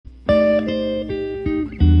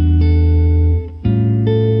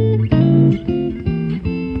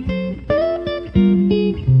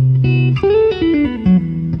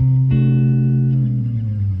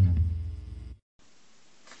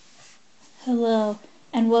Hello,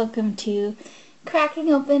 and welcome to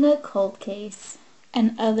Cracking Open a Cold Case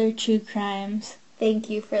and Other True Crimes.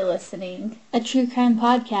 Thank you for listening. A true crime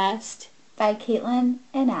podcast By Caitlin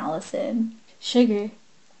and Allison. Sugar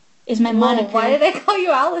is my moniker. Why did I call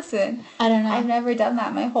you Allison? I don't know. I've never done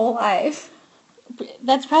that my whole life.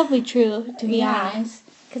 That's probably true, to be honest.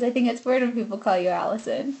 Because I think it's weird when people call you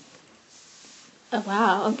Allison. Oh,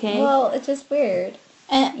 wow, okay. Well, it's just weird.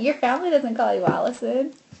 Your family doesn't call you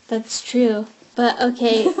Allison. That's true. But,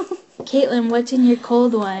 okay, Caitlin, what's in your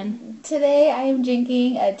cold one? Today I am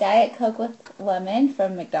drinking a Diet Coke with lemon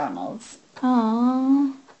from McDonald's.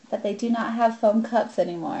 Aww. But they do not have foam cups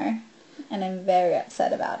anymore. And I'm very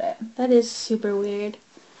upset about it. That is super weird.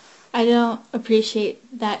 I don't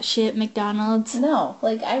appreciate that shit, McDonald's. No,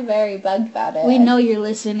 I'm very bugged about it. We know you're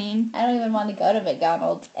listening. I don't even want to go to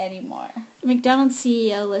McDonald's anymore. McDonald's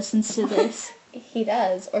CEO listens to this. He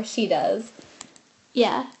does, or she does.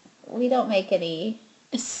 Yeah. We don't make any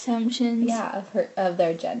assumptions. Yeah, of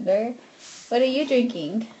their gender. What are you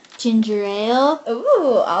drinking? Ginger ale.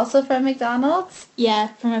 Ooh, also from McDonald's? Yeah,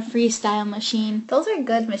 from a freestyle machine. Those are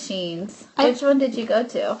good machines. Which one did you go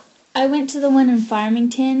to? I went to the one in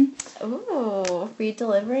Farmington. Ooh, free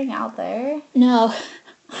delivering out there? No.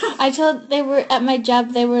 They were at my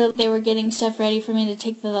job, they were getting stuff ready for me to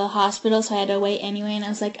take to the hospital, so I had to wait anyway, and I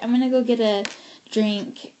was like, I'm gonna go get a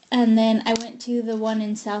drink. And then I went to the one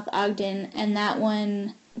in South Ogden, and that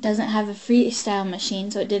one doesn't have a freestyle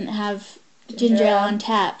machine, so it didn't have ginger ale on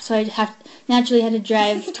tap, so I naturally had to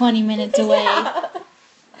drive 20 minutes away. Yeah.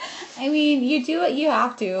 I mean, you do what you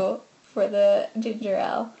have to for the ginger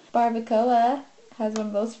ale. Barbacoa has one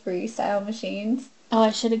of those freestyle machines. Oh,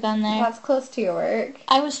 I should have gone there. That's close to your work.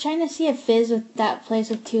 I was trying to see if Fizz with that place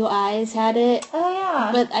with 2 eyes had it. Oh,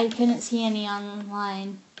 yeah. But I couldn't see any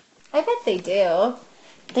online. I bet they do.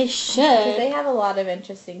 They should. Because they have a lot of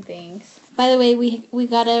interesting things. By the way, we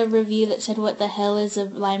got a review that said, what the hell is a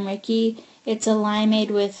Lime Ricky? It's a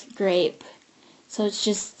limeade with grape. So it's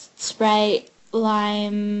just Sprite,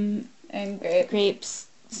 lime, and grapes,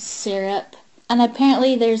 syrup. And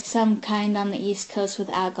apparently there's some kind on the East Coast with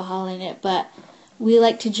alcohol in it, but we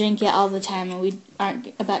like to drink it all the time, and we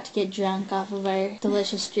aren't about to get drunk off of our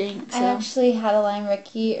delicious drink. So. I actually had a Lime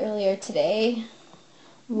Ricky earlier today.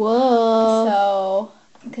 Whoa. So,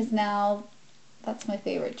 because now that's my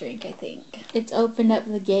favorite drink, I think. It's opened up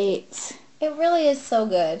the gates. It really is so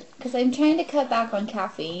good, because I'm trying to cut back on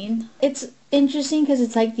caffeine. It's interesting because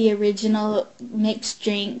it's like the original mixed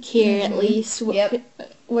drink here, at least. Yep.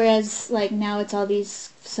 Whereas, now it's all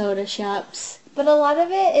these soda shops. But a lot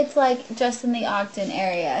of it, it's, just in the Ogden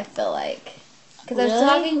area, I feel like. Because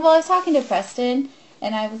really? I was talking to Preston,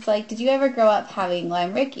 and I was like, did you ever grow up having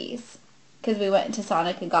Lime Rickies? Because we went to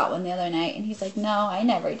Sonic and got one the other night, and he's like, no, I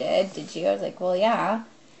never did. Did you? I was like, well, yeah.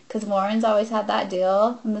 Because Warren's always had that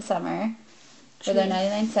deal in the summer for their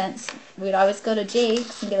 99 cents. We'd always go to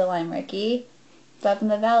Jake's and get a Lime Ricky. But up in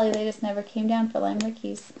the valley, they just never came down for Lime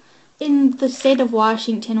Rickies. In the state of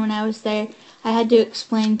Washington, when I was there, I had to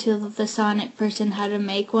explain to the Sonic person how to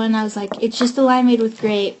make one. I was like, it's just a limeade with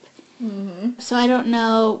grape. Mm-hmm. So I don't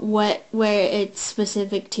know where it's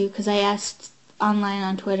specific to, because I asked online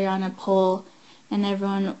on Twitter on a poll, and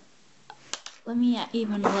everyone... Let me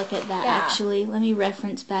even look at that, actually. Let me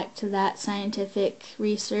reference back to that scientific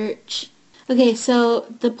research. Okay, so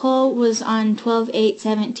the poll was on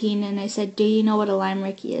 12/8/17, and I said, do you know what a Lime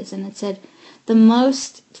Ricky is? And it said, the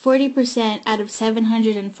most, 40% out of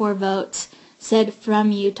 704 votes said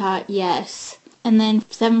from Utah, yes. And then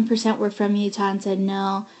 7% were from Utah and said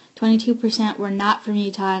no. 22% were not from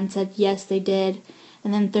Utah and said yes, they did.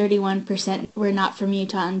 And then 31% were not from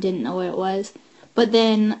Utah and didn't know what it was. But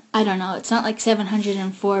then, I don't know, it's not like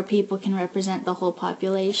 704 people can represent the whole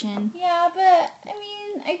population. Yeah, but,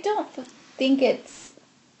 I don't think it's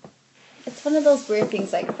one of those weird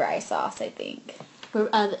things like fry sauce, I think.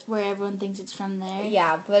 Where everyone thinks it's from there?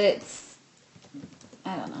 Yeah, but it's,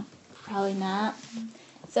 I don't know. Probably not.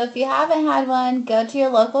 So if you haven't had one, go to your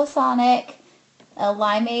local Sonic, a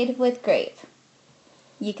limeade with grape.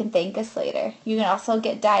 You can thank us later. You can also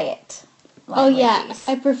get diet. Oh yeah,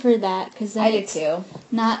 I prefer that because I do too.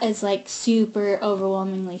 Not as super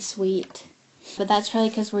overwhelmingly sweet, but that's probably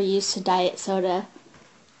because we're used to diet soda,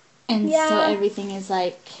 and so everything is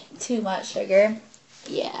too much sugar.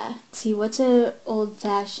 Yeah. See, what's a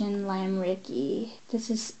old-fashioned Lime Ricky? This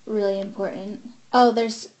is really important. Oh,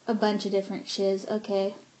 there's a bunch of different shiz.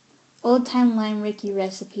 Okay. Old-time Lime Ricky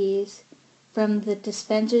recipes from the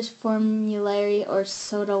Dispenser's Formulary or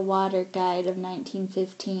Soda Water Guide of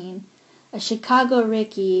 1915. A Chicago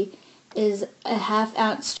Ricky is a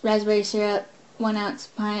half-ounce raspberry syrup 1 ounce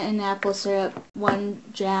pineapple syrup, 1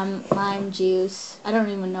 dram lime juice. I don't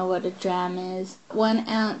even know what a dram is. 1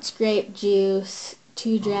 ounce grape juice,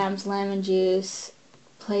 2 drams lemon juice.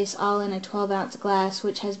 Place all in a 12-ounce glass,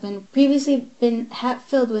 which has been previously been half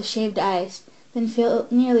filled with shaved ice, then fill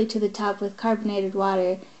nearly to the top with carbonated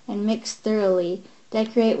water, and mix thoroughly.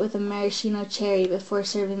 Decorate with a maraschino cherry before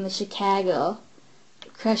serving the Chicago.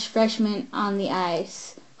 Crush fresh mint on the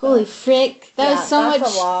ice. Holy frick! That was so that's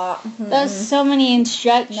much. a lot. Mm-hmm. That was so many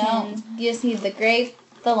instructions. No, you just need the grape,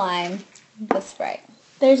 the lime, the Sprite.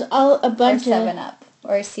 There's all a bunch or 7-Up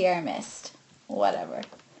or Sierra Mist, whatever.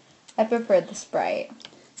 I prefer the Sprite.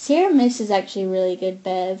 Sierra Mist is actually really good,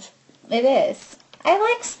 Bev. It is. I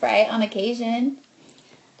like Sprite on occasion.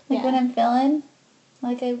 Like when I'm feeling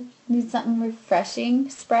like I need something refreshing.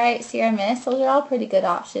 Sprite, Sierra Mist, those are all pretty good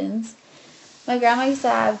options. My grandma used to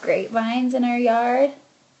have grapevines in our yard,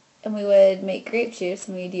 and we would make grape juice,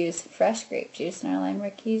 and we'd use fresh grape juice in our Lime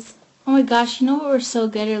Rickies. Oh my gosh, you know what were so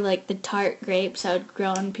good are like the tart grapes that would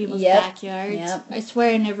grow in people's backyards. Yep. I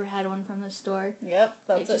swear I never had one from the store. Yep,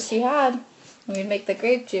 that's what she had. We'd make the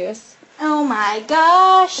grape juice. Oh my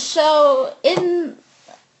gosh. So, in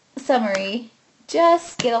summary,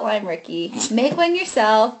 just get a Lime Ricky. Make one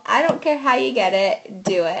yourself. I don't care how you get it.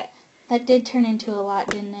 Do it. That did turn into a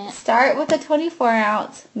lot, didn't it? Start with a 24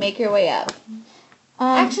 ounce. Make your way up.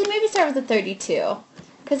 Actually, maybe start with a 32.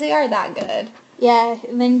 Because they are that good. Yeah,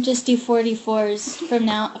 and then just do 44s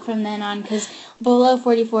from then on. Because below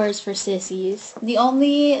 44 is for sissies. The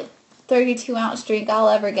only 32 ounce drink I'll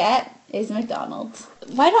ever get is McDonald's.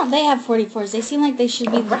 Why don't they have 44s? They seem like they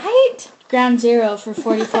should be right? Ground zero for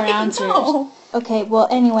 44 ounces. No. Okay, well,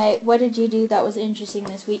 anyway, what did you do that was interesting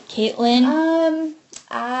this week, Caitlin?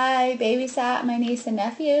 I babysat my niece and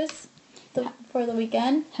nephews for the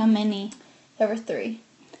weekend. How many? There were 3.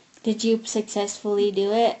 Did you successfully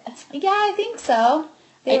do it? Yeah, I think so.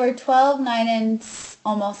 They were 12, 9, and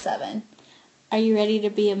almost 7. Are you ready to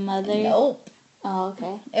be a mother? Nope. Oh,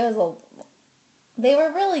 okay. They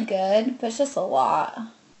were really good, but it's just a lot.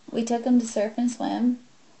 We took them to surf and swim.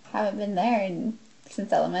 Haven't been there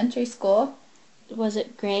since elementary school. Was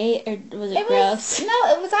it great or was it gross?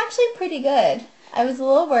 No, it was actually pretty good. I was a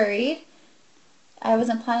little worried. I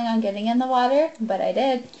wasn't planning on getting in the water, but I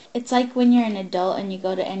did. It's like when you're an adult and you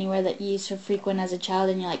go to anywhere that you used to frequent as a child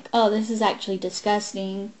and you're like, oh, this is actually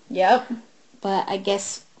disgusting. Yep. But I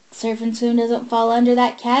guess surf and swim doesn't fall under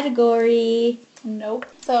that category. Nope.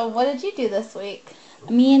 So what did you do this week?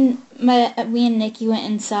 Me and Nikki went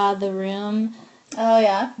and saw The Room. Oh,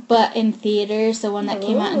 yeah? But in theaters, the one that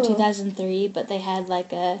came out in 2003, but they had like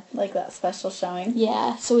that special showing?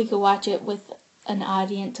 Yeah, so we could watch it with an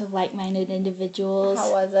audience of like-minded individuals.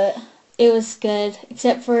 How was it? It was good,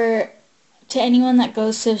 except for to anyone that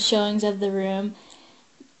goes to showings of The Room,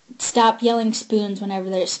 stop yelling spoons whenever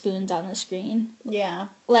there's spoons on the screen. Yeah.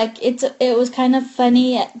 Like, it was kind of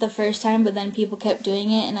funny at the first time, but then people kept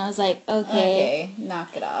doing it, and I was like, okay.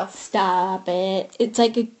 Knock it off. Stop it. It's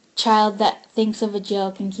like a child that thinks of a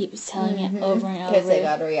joke and keeps telling it over and over. Because they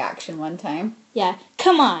got a reaction one time. Yeah.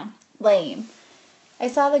 Come on. Lame. I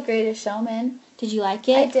saw The Greatest Showman. Did you like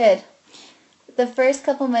it? I did. The first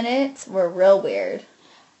couple minutes were real weird.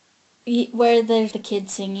 Where there's the kid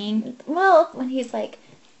singing? Well, when he's like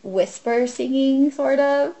whisper singing, sort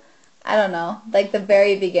of. I don't know. Like the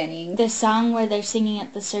very beginning. The song where they're singing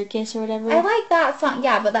at the circus or whatever? I like that song,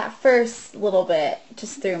 yeah, but that first little bit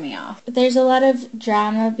just threw me off. There's a lot of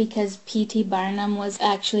drama because P.T. Barnum was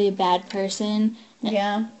actually a bad person.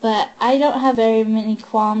 Yeah. But I don't have very many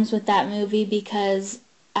qualms with that movie because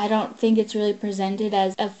I don't think it's really presented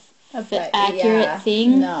as a accurate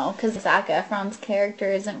thing. No, because Zac Efron's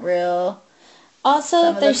character isn't real. Also,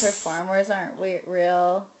 some of the performers aren't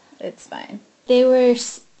real. It's fine. They were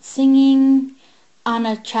singing on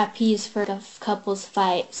a trapeze for a couple's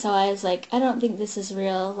fight, so I was like, I don't think this is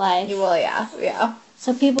real life. Well, yeah.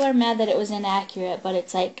 So people are mad that it was inaccurate, but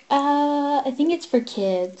it's like, I think it's for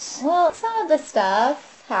kids. Well, some of the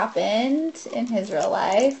stuff happened in his real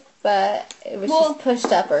life, but it was just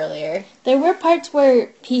pushed up earlier. There were parts where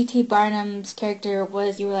P.T. Barnum's character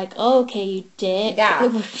you were like, oh, okay, you did.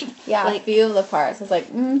 Yeah. Yeah, like, a few of the parts. I was like,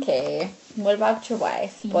 okay. What about your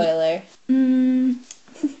wife? Spoiler.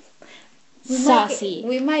 Saucy.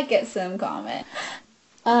 We might get some comment.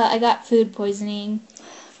 I got food poisoning.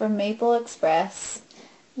 From Maple Express.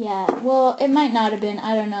 Yeah, well, it might not have been.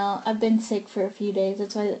 I don't know. I've been sick for a few days.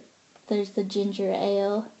 That's why there's the ginger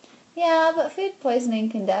ale. Yeah, but food poisoning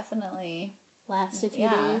can definitely last a few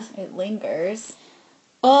days. Yeah, it lingers.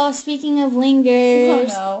 Oh, speaking of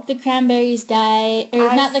lingers, the cranberries died.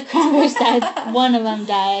 Or not the cranberries died, one of them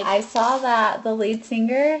died. I saw that, the lead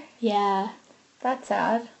singer. Yeah. That's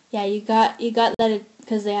sad. Yeah, you got that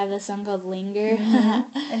because they have this song called Linger.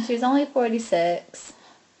 Mm-hmm. And she was only 46.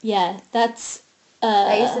 Yeah, that's...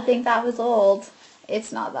 I used to think that was old.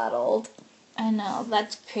 It's not that old. I know,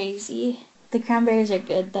 that's crazy. The Cranberries are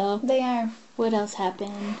good, though. They are. What else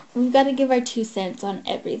happened? We've got to give our 2 cents on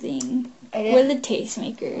everything. We're the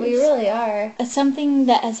tastemakers. We really are. Something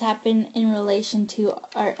that has happened in relation to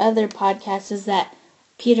our other podcast is that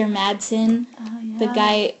Peter Madsen, the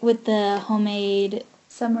guy with the homemade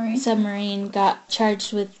submarine, got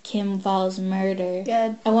charged with Kim Wall's murder.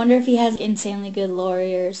 Good. I wonder if he has insanely good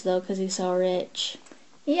lawyers, though, because he's so rich.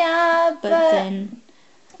 Yeah, but then...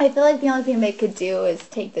 I feel like the only thing they could do is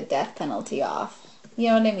take the death penalty off. You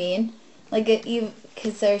know what I mean? Like,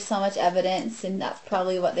 because there's so much evidence, and that's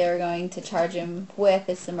probably what they were going to charge him with,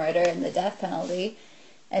 is the murder and the death penalty.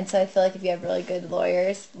 And so I feel like if you have really good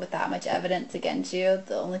lawyers with that much evidence against you,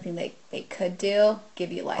 the only thing they could do,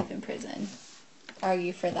 give you life in prison.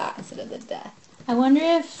 Argue for that instead of the death. I wonder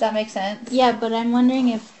if... Does that make sense? Yeah, but I'm wondering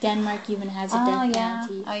if Denmark even has a death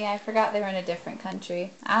penalty. Oh, yeah, I forgot they were in a different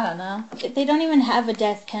country. I don't know. They don't even have a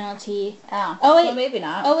death penalty. Oh, wait. Well, maybe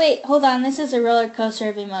not. Oh, wait, hold on. This is a roller coaster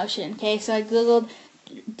of emotion. Okay, so I googled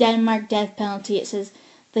Denmark death penalty. It says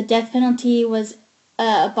the death penalty was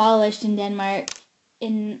abolished in Denmark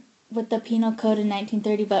with the Penal Code in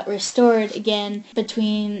 1930, but restored again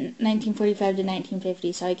between 1945 to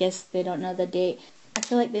 1950, so I guess they don't know the date. I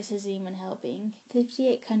feel like this isn't even helping.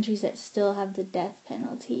 58 countries that still have the death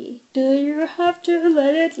penalty. Do you have to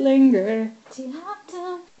let it linger? Do you have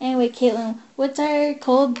to? Anyway, Caitlin, what's our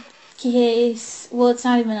cold case? Well, it's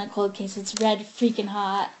not even a cold case. It's red freaking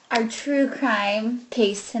hot. Our true crime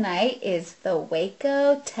case tonight is the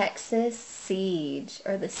Waco, Texas siege,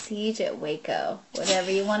 or the siege at Waco,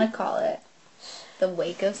 whatever you want to call it. The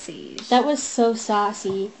Waco siege. That was so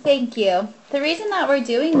saucy. Thank you. The reason that we're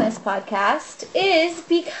doing this podcast is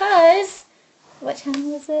because... What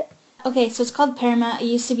channel is it? Okay, so it's called Paramount. It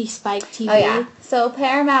used to be Spike TV. Oh, yeah. So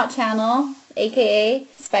Paramount Channel, a.k.a.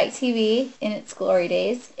 Spike TV in its glory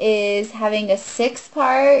days, is having a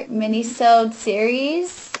 6-part minisode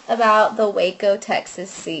series about the Waco,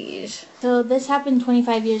 Texas siege. So this happened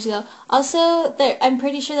 25 years ago. Also, I'm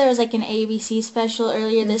pretty sure there was like an ABC special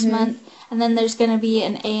earlier this month. And then there's going to be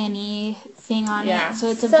an A&E thing on it. So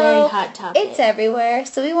it's a very hot topic. It's everywhere.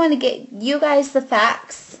 So we want to get you guys the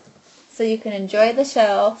facts so you can enjoy the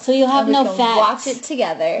show. So you'll have no facts. Watch it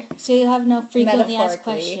together. So you'll have no frequently asked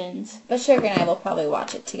questions. But Sugar and I will probably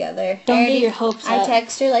watch it together. Don't get your hopes up. I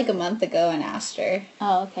texted her like a month ago and asked her.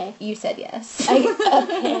 Oh, okay. You said yes.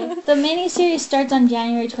 Okay. The miniseries starts on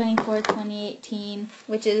January 24th, 2018.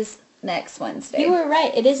 Which is... next Wednesday. You were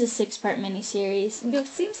right. It is a 6-part miniseries. You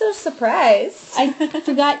seem so surprised. I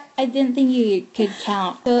forgot. I didn't think you could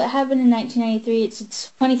count. So it happened in 1993. It's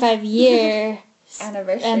its 25-year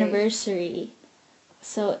anniversary.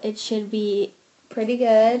 So it should be pretty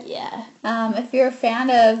good. Yeah. If you're a fan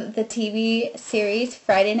of the TV series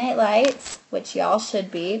Friday Night Lights, which y'all should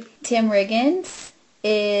be, Tim Riggins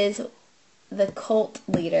is the cult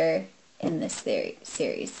leader in this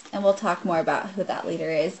series. And we'll talk more about who that leader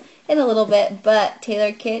is in a little bit, but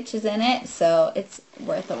Taylor Kitsch is in it, so it's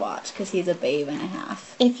worth a watch because he's a babe and a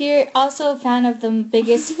half. If you're also a fan of the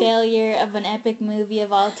biggest failure of an epic movie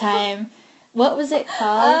of all time, what was it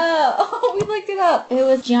called? Oh, we looked it up. It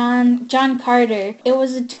was John Carter. It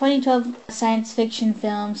was a 2012 science fiction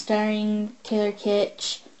film starring Taylor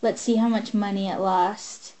Kitsch. Let's see how much money it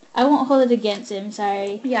lost. I won't hold it against him,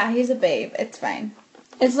 sorry. Yeah, he's a babe. It's fine.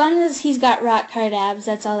 As long as he's got rock hard abs,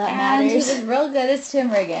 that's all that matters. And he was real good as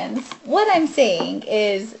Tim Riggins. What I'm saying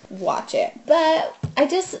is watch it. But I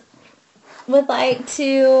just would like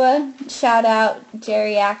to shout out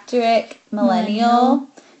Geriatric Millennial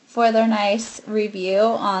for their nice review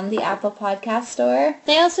on the Apple Podcast Store.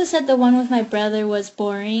 They also said the one with my brother was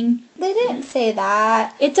boring. They didn't say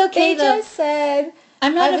that. It's okay, though. They just said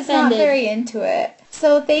I'm not I was offended. not very into it.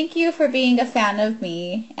 So thank you for being a fan of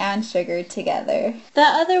me and Sugar together. The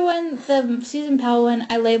other one, the Susan Powell one,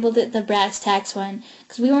 I labeled it the brass tacks one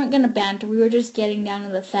because we weren't going to banter. We were just getting down to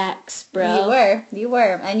the facts, bro. You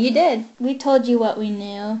were, and you did. We told you what we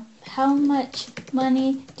knew. How much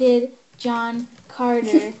money did John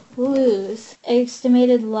Carter lose?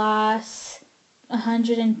 Estimated loss,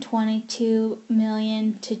 $122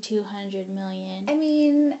 million to $200 million. I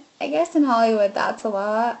mean, I guess in Hollywood that's a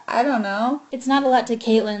lot. I don't know. It's not a lot to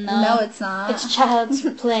Caitlin, though. No, it's not. It's child's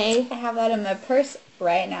play. I have that in my purse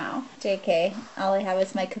right now. JK. All I have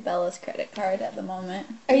is my Cabela's credit card at the moment.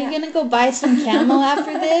 Are you going to go buy some Camel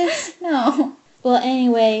after this? No. Well,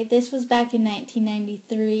 anyway, this was back in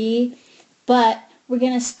 1993, but We're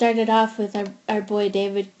going to start it off with our boy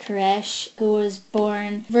David Koresh, who was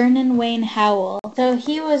born Vernon Wayne Howell. So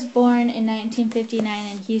he was born in 1959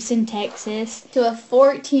 in Houston, Texas, to a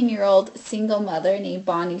 14-year-old single mother named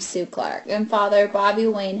Bonnie Sue Clark and father Bobby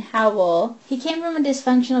Wayne Howell. He came from a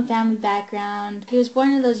dysfunctional family background. He was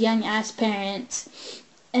born to those young-ass parents,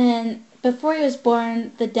 and before he was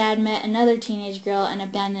born, the dad met another teenage girl and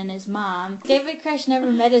abandoned his mom. David Koresh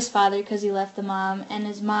never met his father because he left the mom, and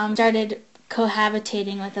his mom started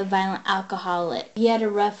cohabitating with a violent alcoholic. He had a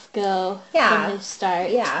rough go from the start.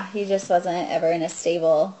 Yeah, he just wasn't ever in a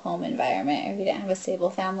stable home environment, or he didn't have a stable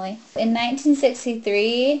family. In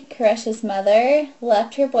 1963, Koresh's mother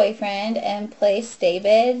left her boyfriend and placed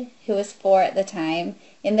David, who was 4 at the time,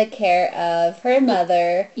 in the care of her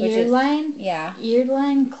mother. Earline? Yeah.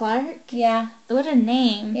 Earline Clark? Yeah. What a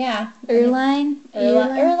name. Yeah. Earline?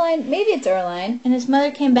 Earline. Maybe it's Earline. And his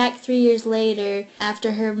mother came back 3 years later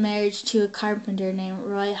after her marriage to a carpenter named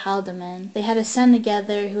Roy Haldeman. They had a son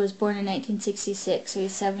together who was born in 1966, so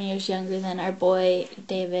he's 7 years younger than our boy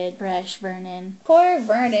David Koresh Vernon. Poor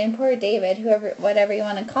Vernon, poor David, whatever you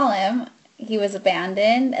want to call him. He was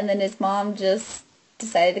abandoned, and then his mom just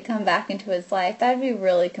decided to come back into his life. That'd be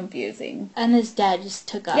really confusing. And his dad just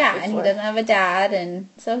took off. Yeah, and he doesn't have a dad, and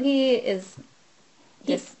so he is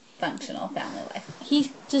dysfunctional family life.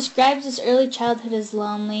 He describes his early childhood as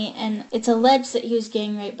lonely, and it's alleged that he was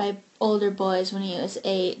gang raped by older boys when he was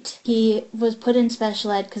 8. He was put in special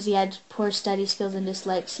ed because he had poor study skills and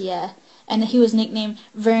dyslexia. And he was nicknamed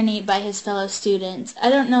Vernie by his fellow students. I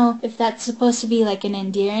don't know if that's supposed to be like an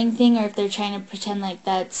endearing thing or if they're trying to pretend like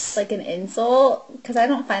that's like an insult, because I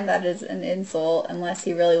don't find that as an insult unless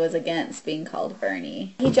he really was against being called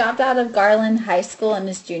Vernie. He dropped out of Garland High School in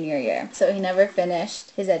his junior year, so he never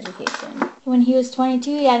finished his education. When he was 22,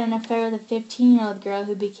 he had an affair with a 15-year-old girl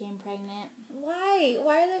who became pregnant. Why?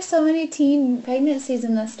 Why are there so many teen pregnancies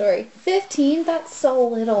in this story? 15? That's so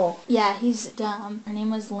little. Yeah, he's dumb. Her name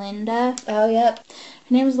was Linda. Oh, yep.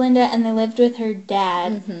 Her name was Linda, and they lived with her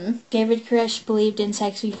dad. Mm-hmm. David Koresh believed in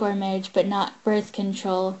sex before marriage, but not birth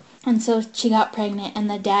control. And so she got pregnant, and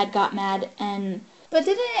the dad got mad and... But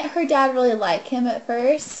didn't her dad really like him at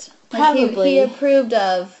first? Probably. He approved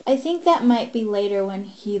of... I think that might be later when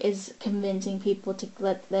he is convincing people to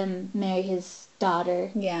let them marry his daughter.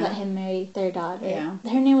 Yeah. Let him marry their daughter. Yeah.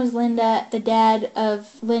 Her name was Linda. The dad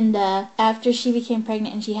of Linda, after she became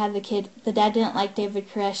pregnant and she had the kid, the dad didn't like David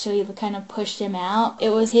Koresh, so he kind of pushed him out.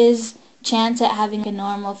 It was his chance at having a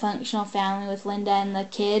normal, functional family with Linda, and the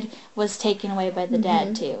kid was taken away by the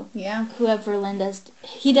dad, too. Yeah. Whoever Linda's...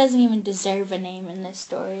 He doesn't even deserve a name in this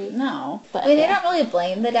story. No. But, I mean, they don't really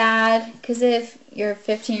blame the dad, because if your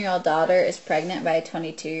 15-year-old daughter is pregnant by a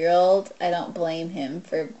 22-year-old, I don't blame him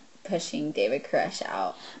for pushing David Koresh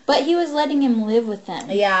out. But he was letting him live with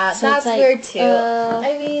them. Yeah, so that's like, weird, too.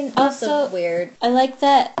 I mean, also weird. I like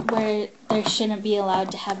that where there shouldn't be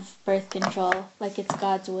allowed to have birth control, like it's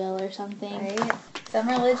God's will or something. Right? Some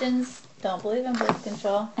religions don't believe in birth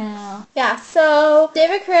control. I know. Yeah, so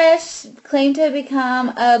David Koresh claimed to have become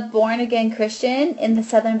a born-again Christian in the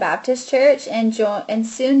Southern Baptist Church and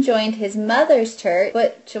soon joined his mother's church,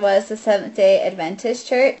 which was the Seventh-day Adventist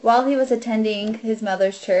Church. While he was attending his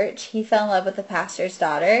mother's church, he fell in love with the pastor's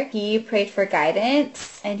daughter. He prayed for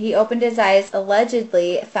guidance, and he opened his eyes,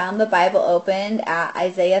 allegedly found the Bible opened at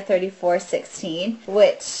Isaiah 34:16,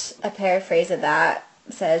 which, a paraphrase of that,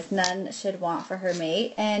 says none should want for her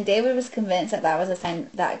mate, and David was convinced that that was a sign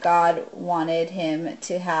that God wanted him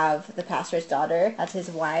to have the pastor's daughter as his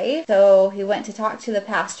wife. So he went to talk to the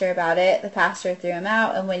pastor about it. The pastor threw him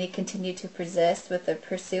out, and when he continued to persist with the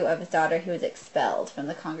pursuit of his daughter, he was expelled from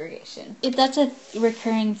the congregation. If that's a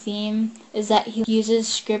recurring theme, is that he uses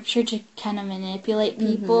scripture to kind of manipulate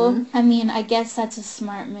people. I mean, I guess that's a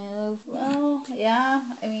smart move. Well,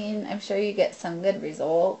 yeah, I mean, I'm sure you get some good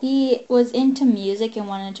results. He was into music and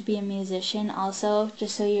wanted to be a musician also,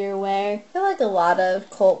 just so you're aware. I feel like a lot of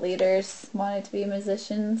cult leaders wanted to be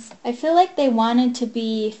musicians. I feel like they wanted to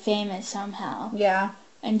be famous somehow. Yeah.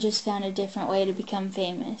 And just found a different way to become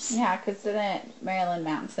famous. Yeah, because didn't Marilyn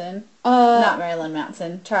Manson... Not Marilyn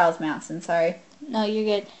Manson. Charles Manson, sorry. No, you're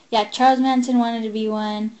good. Yeah, Charles Manson wanted to be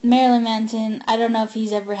one. Marilyn Manson, I don't know if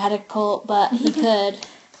he's ever had a cult, but he could.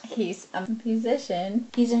 He's a musician.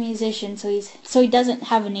 He's a musician, so he doesn't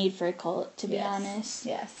have a need for a cult, to be honest.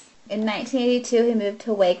 Yes. In 1982, he moved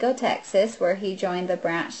to Waco, Texas, where he joined the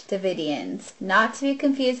Branch Davidians, not to be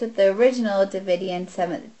confused with the original Davidian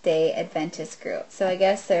Seventh-day Adventist group. So I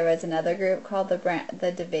guess there was another group called the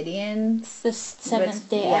Davidians. The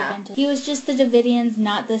Seventh-day Adventist. He was just the Davidians,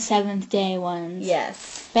 not the Seventh-day ones.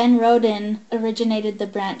 Yes. Ben Roden originated the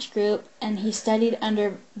Branch group, and he studied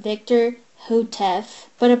under Victor Hotef.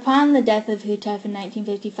 But upon the death of Hotef in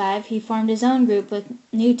 1955, he formed his own group with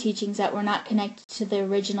new teachings that were not connected to the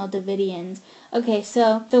original Davidians. Okay,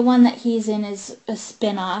 so the one that he's in is a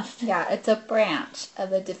spin-off. Yeah, it's a branch of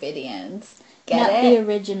the Davidians. Get not it? The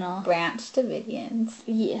original. Branch Davidians.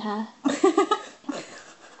 Yeah.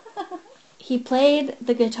 He played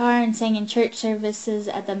the guitar and sang in church services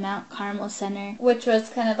at the Mount Carmel Center, which was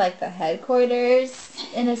kind of like the headquarters,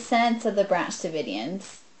 in a sense, of the Branch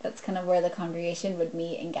Davidians. That's kind of where the congregation would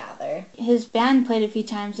meet and gather. His band played a few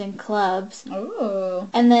times in clubs. Ooh.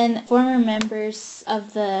 And then former members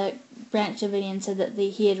of the Branch Davidians said that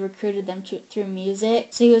he had recruited them through music.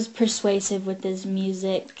 So he was persuasive with his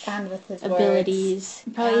music and with his abilities.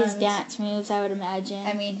 Words. Probably his dance moves, I would imagine.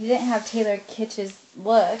 I mean, he didn't have Taylor Kitsch's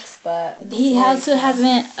looks, but... He also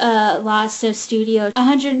hasn't lost a studio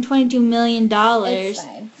 $122 million. It's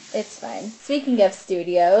fine. It's fine. Speaking of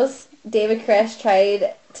studios, David Koresh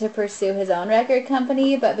tried to pursue his own record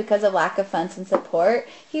company, but because of lack of funds and support,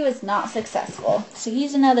 he was not successful. So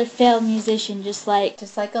he's another failed musician, just like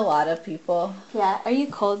a lot of people. Yeah. Are you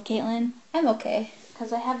cold, Caitlin? I'm okay.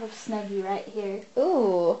 Because I have a Snuggie right here.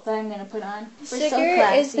 Ooh. That I'm going to put on. Sugar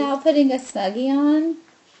is now putting a Snuggie on.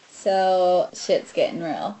 So, shit's getting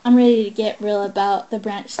real. I'm ready to get real about the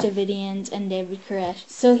Branch Davidians and David Koresh.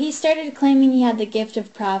 So he started claiming he had the gift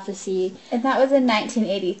of prophecy. And that was in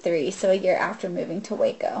 1983, so a year after moving to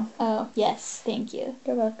Waco. Oh, yes. Thank you.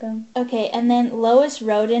 You're welcome. Okay, and then Lois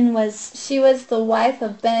Roden was... She was the wife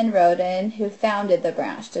of Ben Roden, who founded the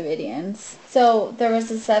Branch Davidians. So, there was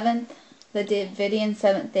the Davidian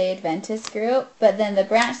Seventh-day Adventist group, but then the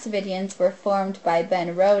Branch Davidians were formed by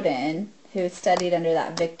Ben Roden, who studied under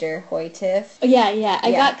that Victor Houteff. Yeah.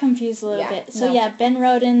 I got confused a little bit. So, Ben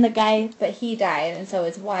Roden, the guy... But he died, and so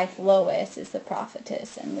his wife, Lois, is the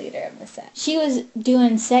prophetess and leader of the sect. She was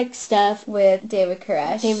doing sex stuff with David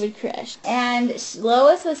Koresh. And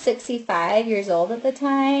Lois was 65 years old at the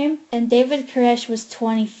time. And David Koresh was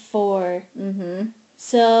 24. Mm-hmm.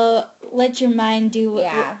 So, let your mind do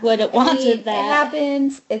what it wants with that. It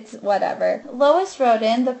happens. It's whatever. Lois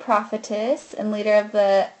Roden, the prophetess and leader of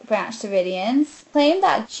the Branch Davidians, claimed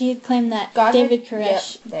that... She had claimed that God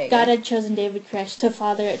had chosen David Koresh to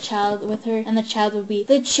father a child with her, and the child would be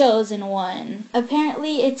the chosen one.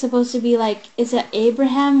 Apparently, it's supposed to be like... Is it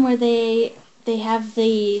Abraham where they have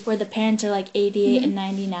where the parents are like 88 and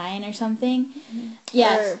 99 or something? Mm-hmm.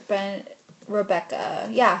 Yes. Or Rebecca.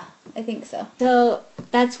 Yeah. I think so. So,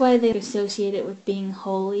 that's why they associate it with being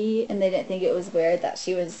holy. And they didn't think it was weird that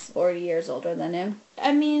she was 40 years older than him.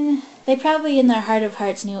 I mean, they probably in their heart of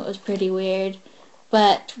hearts knew it was pretty weird.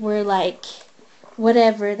 But we're like,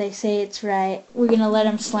 whatever, they say it's right. We're going to let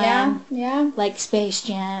them slam. Yeah. Like Space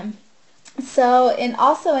Jam. So,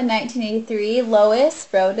 also in 1983, Lois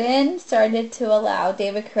Roden started to allow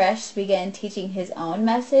David Koresh to begin teaching his own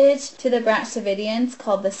message to the Branch Davidians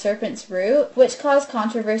called the Serpent's Root, which caused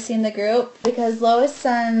controversy in the group because Lois'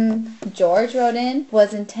 son, George Roden,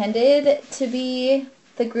 was intended to be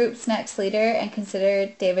the group's next leader and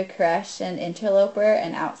considered David Koresh an interloper,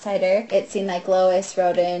 an outsider. It seemed like Lois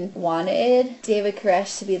Roden wanted David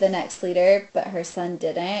Koresh to be the next leader, but her son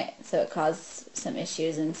didn't, so it caused some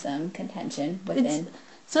issues and some contention within.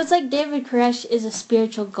 So it's like David Koresh is a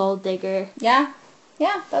spiritual gold digger. Yeah,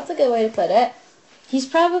 that's a good way to put it. He's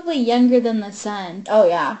probably younger than the son. Oh,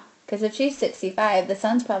 yeah, because if she's 65, the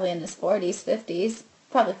son's probably in his 40s, 50s,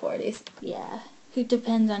 probably 40s. Yeah. It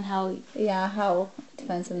depends on how... Yeah,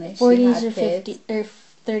 depends when they 40s or 50s, or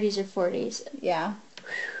 30s or 40s. Yeah.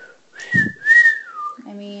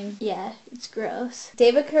 I mean... Yeah, it's gross.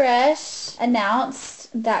 David Koresh announced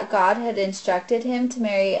that God had instructed him to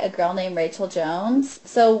marry a girl named Rachel Jones.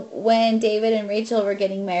 So when David and Rachel were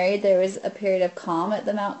getting married, there was a period of calm at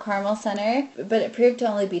the Mount Carmel Center, but it proved to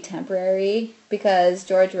only be temporary because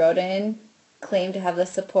George Roden claimed to have the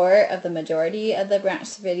support of the majority of the Branch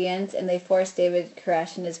Davidians, and they forced David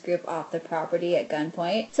Koresh and his group off the property at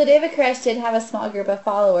gunpoint. So David Koresh did have a small group of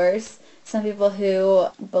followers, some people who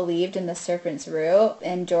believed in the Serpent's Root,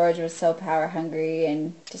 and George was so power hungry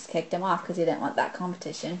and just kicked him off because he didn't want that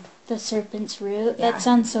competition. The Serpent's Root? Yeah. That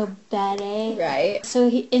sounds so bad, eh? Right. So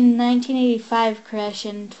in 1985, Koresh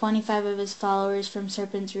and 25 of his followers from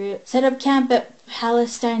Serpent's Root set up camp at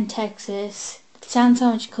Palestine, Texas. Sounds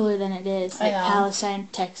so much cooler than it is, like Palestine,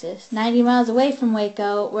 Texas. 90 miles away from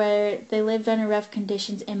Waco, where they lived under rough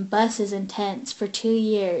conditions in buses and tents for 2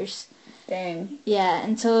 years. Dang. Yeah,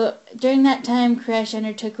 and so during that time, Koresh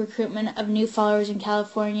undertook recruitment of new followers in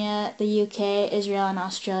California, the UK, Israel, and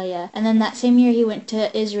Australia. And then that same year he went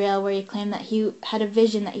to Israel, where he claimed that he had a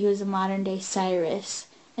vision that he was a modern-day Cyrus.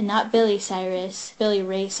 And not Billy Cyrus. Billy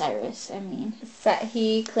Ray Cyrus, I mean.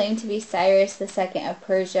 He claimed to be Cyrus II of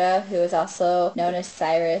Persia, who was also known as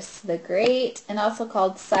Cyrus the Great, and also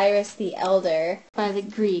called Cyrus the Elder. By the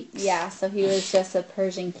Greeks. Yeah, so he was just a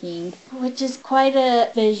Persian king. Which is quite a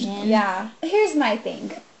vision. Yeah. Here's my thing.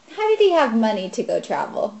 How did he have money to go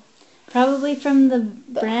travel? Probably from the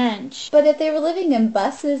branch. But if they were living in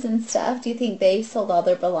buses and stuff, do you think they sold all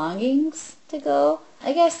their belongings to go?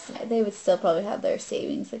 I guess they would still probably have their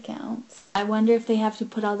savings accounts. I wonder if they have to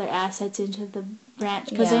put all their assets into the branch.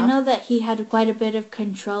 Because Yeah. I know that he had quite a bit of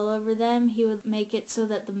control over them. He would make it so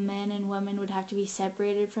that the men and women would have to be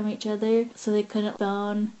separated from each other so they couldn't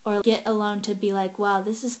bone or get alone to be like, wow,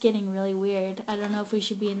 this is getting really weird. I don't know if we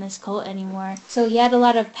should be in this cult anymore. So he had a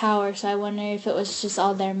lot of power, so I wonder if it was just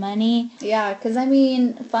all their money. Yeah, because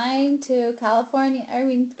flying to California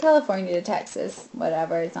to Texas,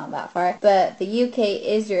 whatever, it's not that far. But the UK,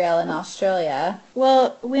 Israel, and Australia.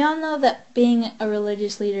 Well, we all know that being a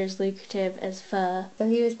religious leader is lucrative as fuck. So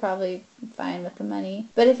he was probably fine with the money.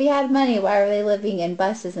 But if he had money, why were they living in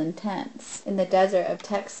buses and tents in the desert of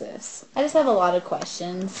Texas? I just have a lot of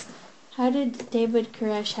questions. How did David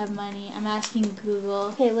Koresh have money? I'm asking Google.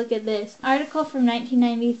 Okay, look at this. Article from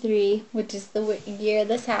 1993. Which is the year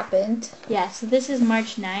this happened. Yeah, so this is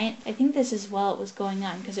March 9th. I think this is while it was going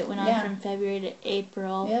on because it went on from February to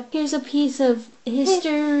April. Yep. Here's a piece of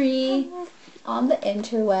history. On the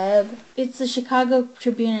interweb. It's the Chicago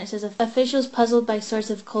Tribune. It says, officials puzzled by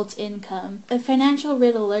source of cult's income. A financial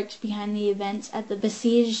riddle lurks behind the events at the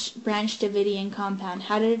besieged Branch Davidian compound.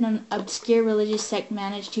 How did an obscure religious sect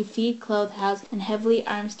manage to feed, clothe, house, and heavily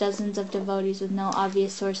arm dozens of devotees with no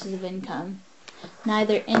obvious sources of income?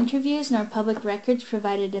 Neither interviews nor public records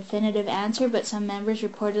provide a definitive answer, but some members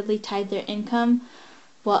reportedly tied their income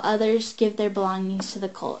while others give their belongings to the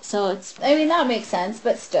cult. So it's... that makes sense,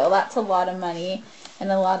 but still, that's a lot of money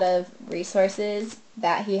and a lot of resources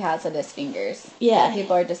that he has at his fingers. Yeah. That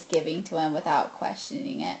people are just giving to him without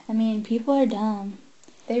questioning it. People are dumb.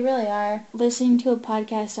 They really are. Listening to a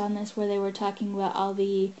podcast on this where they were talking about all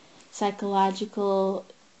the psychological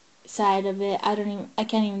side of it, I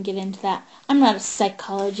can't even get into that. I'm not a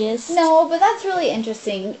psychologist. No, but that's really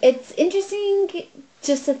interesting. It's interesting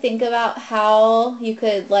just to think about how you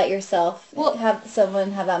could let yourself have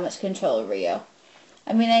someone have that much control over you.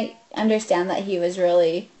 I understand that he was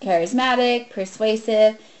really charismatic,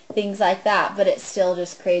 persuasive, things like that, but it's still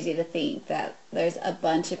just crazy to think that there's a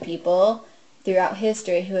bunch of people throughout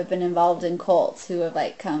history who have been involved in cults who have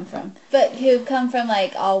come from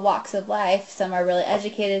all walks of life. Some are really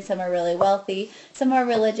educated, some are really wealthy, some are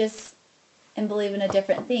religious and believe in a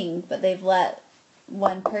different thing, but they've let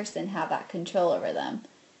one person have that control over them.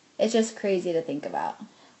 It's just crazy to think about.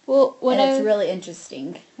 Well, it's really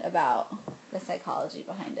interesting about the psychology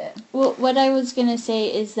behind it. Well, what I was going to say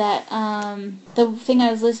is that the thing I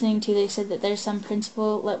was listening to, they said that there's some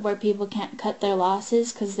principle where people can't cut their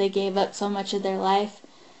losses because they gave up so much of their life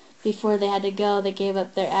before they had to go. They gave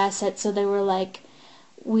up their assets, so they were like,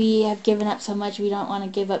 we have given up so much, we don't want to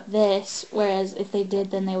give up this, whereas if they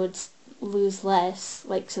did, then they would lose less,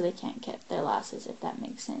 so they can't cut their losses, if that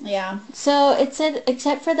makes sense. Yeah. So it said,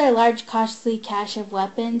 except for their large, costly cache of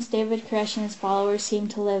weapons, David Koresh and his followers seem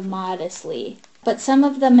to live modestly. But some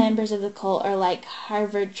of the members of the cult are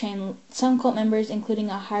Harvard-trained. Some cult members,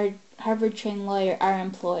 including a Harvard-trained lawyer, are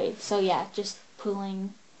employed. So yeah, just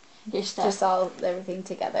pooling your stuff. Just everything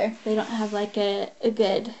together. They don't have a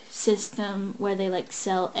good system where they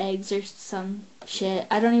sell eggs or some shit.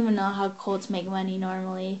 I don't even know how cults make money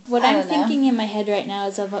normally. What I'm thinking in my head right now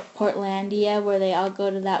is of Portlandia, where they all go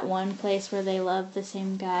to that one place where they love the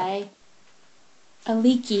same guy.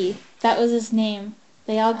 Aliki, that was his name.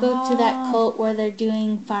 They all go to that cult where they're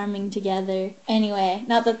doing farming together. Anyway,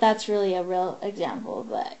 not that that's really a real example,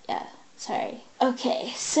 but yeah. Sorry.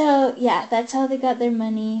 Okay, so yeah, that's how they got their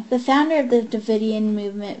money. The founder of the Davidian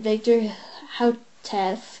movement, Victor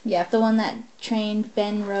Houteff, the one that trained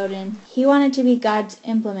Ben Roden, he wanted to be God's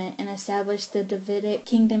implement and establish the Davidic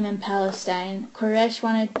kingdom in Palestine. Koresh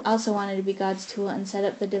also wanted to be God's tool and set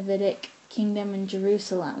up the Davidic kingdom in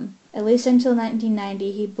Jerusalem. At least until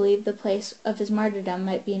 1990, he believed the place of his martyrdom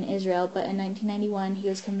might be in Israel, but in 1991, he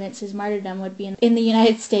was convinced his martyrdom would be in the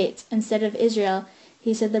United States. Instead of Israel,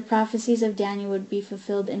 he said the prophecies of Daniel would be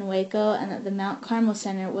fulfilled in Waco and that the Mount Carmel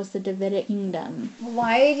Center was the Davidic kingdom.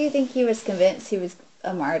 Why do you think he was convinced he was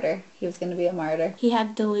a martyr? He was going to be a martyr? He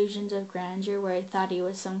had delusions of grandeur where he thought he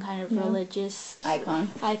was some kind of religious...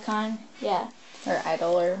 Icon, yeah. Or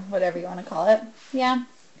idol, or whatever you want to call it. Yeah.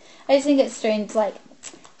 I just think it's strange,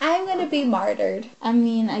 I'm going to be martyred. I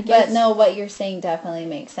guess... But no, what you're saying definitely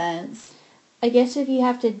makes sense. I guess if you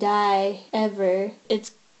have to die ever,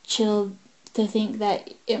 it's chill to think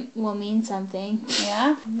that it will mean something.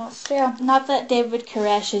 Yeah, that's true. Not that David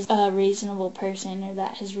Koresh is a reasonable person or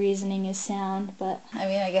that his reasoning is sound, but... I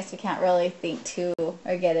mean, I guess we can't really think too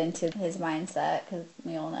or get into his mindset because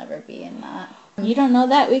we will never be in that. You don't know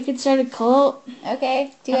that? We could start a cult.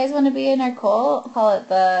 Okay. Do you guys want to be in our cult? Call it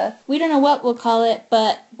the... We don't know what we'll call it,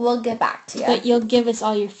 but... We'll get back to you. But you'll give us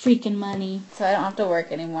all your freaking money. So I don't have to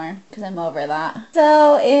work anymore because I'm over that.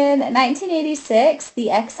 So in 1986, the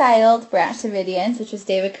exiled Branch Davidians, which was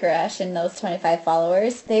David Koresh and those 25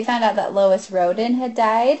 followers, they found out that Lois Rodin had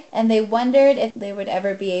died, and they wondered if they would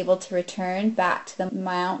ever be able to return back to the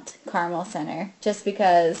Mount Carmel Center, just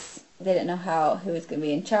because they didn't know who was going to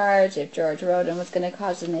be in charge, if George Rodin was going to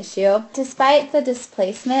cause an issue. Despite the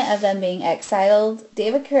displacement of them being exiled,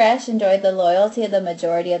 David Koresh enjoyed the loyalty of the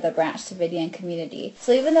majority of the Branch Davidian community.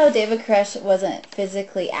 So even though David Koresh wasn't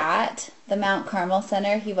physically at the Mount Carmel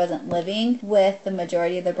Center, he wasn't living with the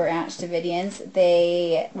majority of the Branch Davidians,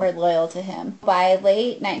 they were loyal to him. By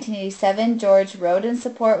late 1987, George Rodin's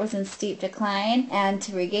support was in steep decline, and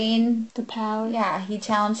to regain the power, he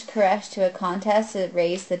challenged Koresh to a contest to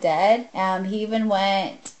raise the dead. He even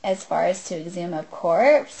went as far as to exhume a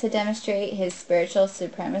corpse to demonstrate his spiritual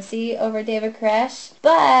supremacy over David Koresh.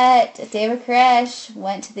 But David Koresh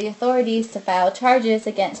went to the authorities to file charges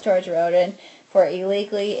against George Rodin for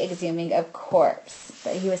illegally exhuming a corpse.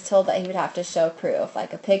 But he was told that he would have to show proof,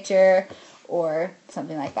 like a picture or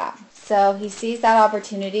something like that. So he seized that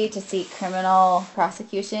opportunity to seek criminal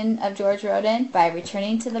prosecution of George Rodin by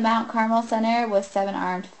returning to the Mount Carmel Center with 7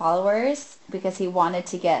 armed followers because he wanted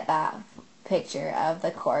to get that picture of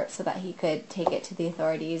the corpse so that he could take it to the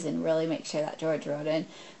authorities and really make sure that George Rodin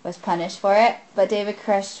was punished for it. But David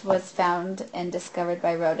Koresh was found and discovered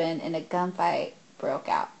by Rodin, and a gunfight broke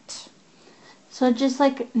out. So just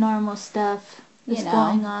like normal stuff is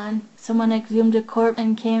going on. Someone exhumed a corpse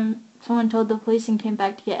and someone told the police and came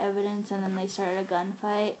back to get evidence, and then they started a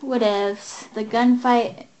gunfight. Whatevs. The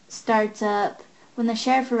gunfight starts up. When the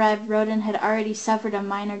sheriff arrived, Rodin had already suffered a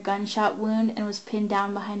minor gunshot wound and was pinned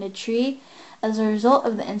down behind a tree. As a result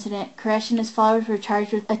of the incident, Koresh and his followers were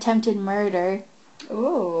charged with attempted murder.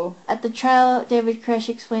 Ooh. At the trial, David Koresh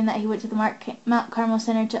explained that he went to the Mount Carmel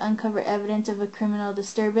Center to uncover evidence of a criminal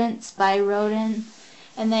disturbance by Rodin,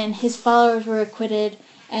 and then his followers were acquitted,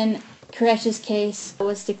 and Koresh's case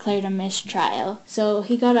was declared a mistrial. So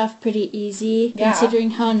he got off pretty easy,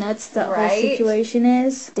 considering how nuts the whole situation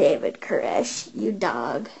is. David Koresh, you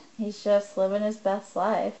dog. He's just living his best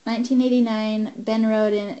life. 1989, Ben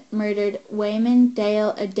Rodin murdered Wayman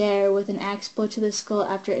Dale Adair with an axe blow to the skull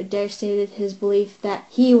after Adair stated his belief that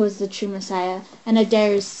he was the true Messiah, and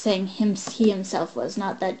Adair is saying he himself was,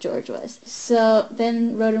 not that George was. So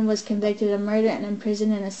then Rodin was convicted of murder and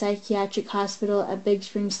imprisoned in a psychiatric hospital at Big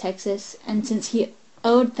Springs, Texas, and since he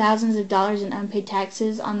owed thousands of dollars in unpaid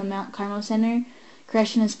taxes on the Mount Carmel Center,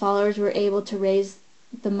 Koresh and his followers were able to raise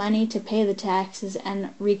the money to pay the taxes and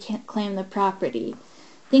reclaim the property.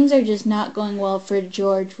 Things are just not going well for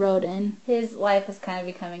George Rodin. His life is kind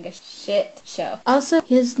of becoming a shit show. Also,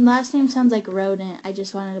 his last name sounds like rodent. I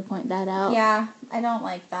just wanted to point that out. Yeah, I don't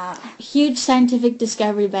like that. Huge scientific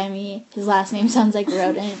discovery by me. His last name sounds like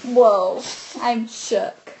rodent. Whoa, I'm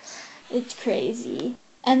shook. It's crazy.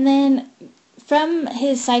 And then from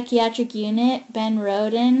his psychiatric unit, Ben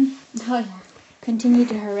Rodin continued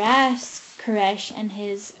to harass Koresh and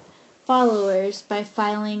his followers by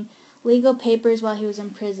filing legal papers while he was in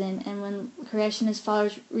prison. And when Koresh and his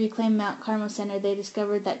followers reclaimed Mount Carmel Center, they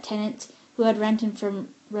discovered that tenants who had rented from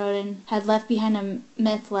Rodin had left behind a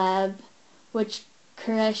meth lab, which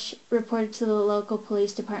Koresh reported to the local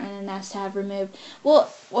police department and asked to have removed.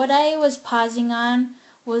 Well, what I was pausing on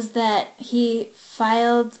was that he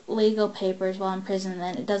filed legal papers while in prison, and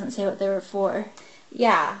then it doesn't say what they were for.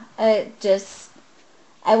 Yeah,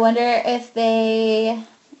 I wonder if they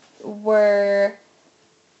were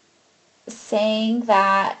saying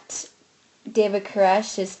that David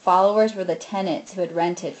Koresh, his followers, were the tenants who had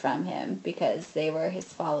rented from him because they were his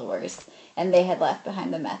followers and they had left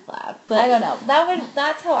behind the meth lab. But I don't know.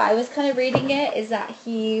 That's how I was kind of reading it, is that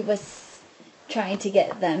he was trying to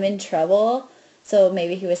get them in trouble. So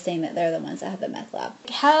maybe he was saying that they're the ones that have the meth lab.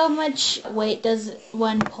 How much weight does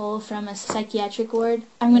one pull from a psychiatric ward?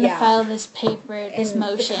 I'm going to file this paper, this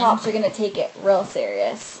motion. The cops are going to take it real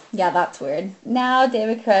serious. Yeah, that's weird. Now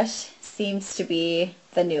David Koresh seems to be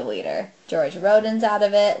the new leader. George Rodin's out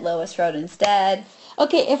of it. Lois Rodin's dead.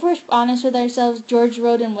 Okay, if we're honest with ourselves, George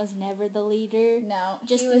Rodin was never the leader. No,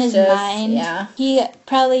 just in his mind. Yeah. He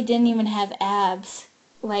probably didn't even have abs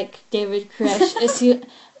like David Koresh.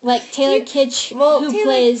 Like Taylor Kitsch, who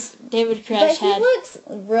plays David Koresh, but he looks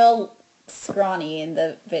real scrawny in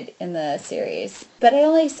the series. But I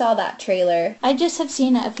only saw that trailer. I just have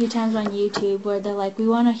seen it a few times on YouTube where they're like, we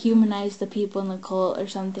want to humanize the people in the cult or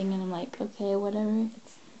something, and I'm like, okay, whatever.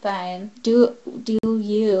 It's fine. Do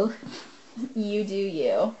you. You do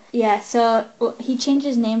you. Yeah, so he changed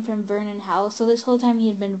his name from Vernon Howell, so this whole time he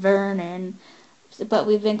had been Vernon, but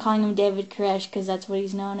we've been calling him David Koresh because that's what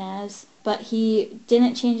he's known as. But he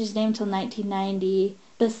didn't change his name until 1990,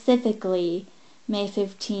 specifically May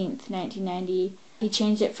 15th, 1990. He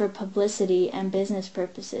changed it for publicity and business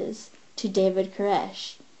purposes to David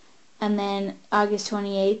Koresh. And then August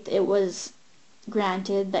 28th, it was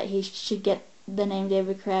granted that he should get the name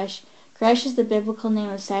David Koresh. Koresh is the biblical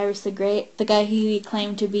name of Cyrus the Great, the guy who he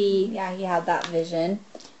claimed to be. Yeah, he had that vision.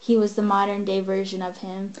 He was the modern day version of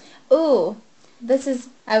him. Ooh,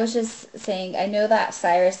 I was just saying, I know that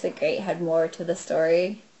Cyrus the Great had more to the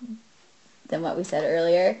story than what we said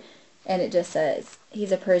earlier. And it just says,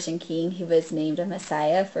 he's a Persian king who was named a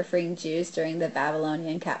Messiah for freeing Jews during the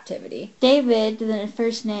Babylonian captivity. David, the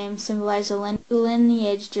first name, symbolized a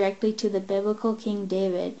lineage directly to the biblical King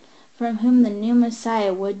David, from whom the new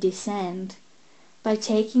Messiah would descend. By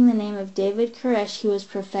taking the name of David Koresh, he was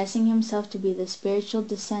professing himself to be the spiritual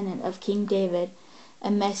descendant of King David, a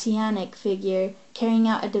messianic figure carrying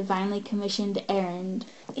out a divinely commissioned errand.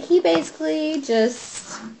 He basically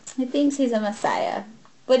just thinks he's a Messiah.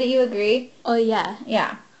 Wouldn't you agree? Oh, yeah.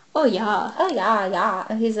 Yeah. Oh, yeah. Oh,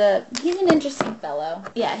 yeah. He's an interesting fellow.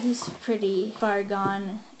 Yeah, he's pretty far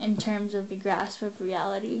gone in terms of the grasp of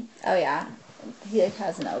reality. Oh, yeah. He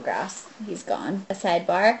has no grasp. He's gone. A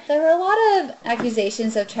sidebar. There were a lot of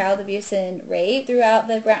accusations of child abuse and rape throughout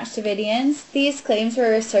the Branch Davidians. These claims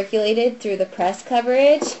were circulated through the press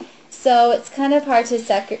coverage, so it's kind of hard to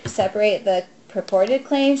separate the purported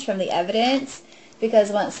claims from the evidence,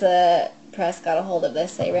 because once the press got a hold of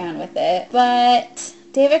this, they ran with it. But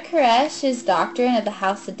David Koresh's doctrine of the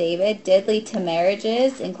House of David did lead to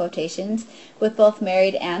marriages, in quotations, with both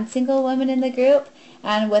married and single women in the group,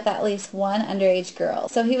 and with at least one underage girl.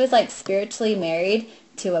 So he was like spiritually married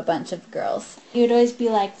to a bunch of girls. He would always be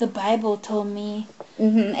like, the Bible told me,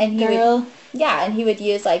 and girl. And he would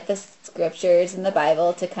use like the scriptures in the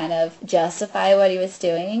Bible to kind of justify what he was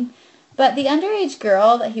doing. But the underage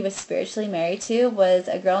girl that he was spiritually married to was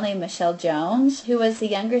a girl named Michelle Jones, who was the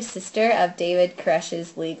younger sister of David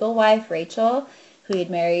Koresh's legal wife, Rachel, who he had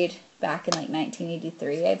married back in like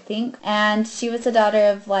 1983, I think. And she was the daughter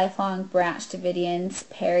of lifelong Branch Davidians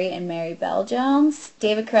Perry and Mary Bell Jones.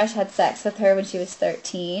 David Koresh had sex with her when she was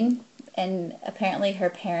 13, and apparently her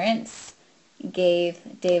parents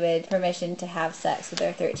gave David permission to have sex with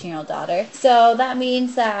their 13-year-old daughter. So that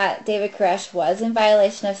means that David Koresh was in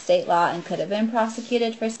violation of state law and could have been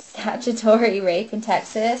prosecuted for statutory rape in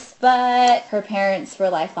Texas, but her parents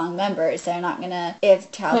were lifelong members. They're not gonna,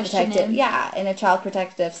 if Child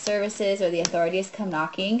Protective Services or the authorities come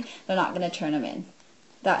knocking, they're not gonna turn them in.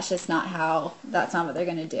 That's not what they're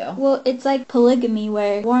going to do. Well, it's like polygamy,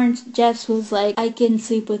 where Warren Jeffs was like, I can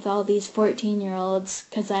sleep with all these 14-year-olds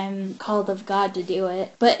because I'm called of God to do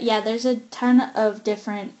it. But yeah, there's a ton of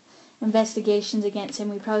different investigations against him.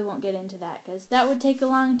 We probably won't get into that because that would take a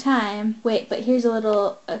long time. Wait, but here's a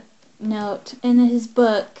little note. In his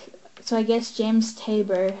book, so I guess James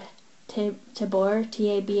Tabor, Tabor,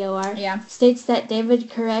 T-A-B-O-R, states that David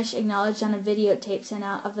Koresh acknowledged on a videotape sent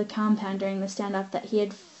out of the compound during the standoff that he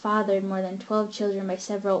had fathered more than 12 children by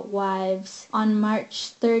several wives. On March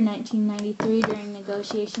 3, 1993, during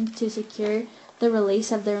negotiations to secure the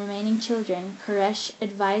release of the remaining children, Koresh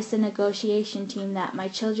advised the negotiation team that my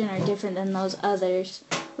children are different than those others,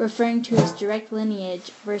 referring to his direct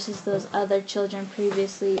lineage versus those other children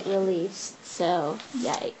previously released. So,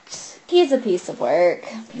 yikes. He's a piece of work.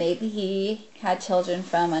 Maybe he had children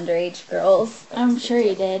from underage girls. I'm sure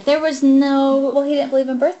he did. There was no... Well, he didn't believe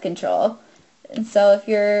in birth control. And so if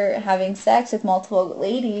you're having sex with multiple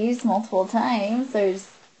ladies multiple times, there's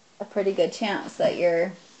a pretty good chance that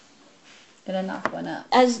you're going to knock one up.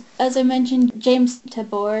 As I mentioned, James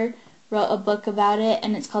Tabor wrote a book about it,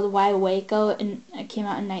 and it's called Why Waco, and it came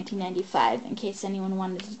out in 1995, in case anyone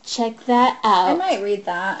wanted to check that out. I might read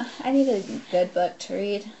that. I need a good book to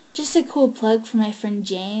read. Just a cool plug for my friend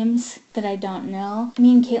James that I don't know.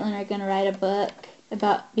 Me and Caitlin are going to write a book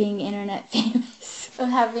about being internet famous, of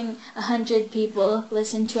having 100 people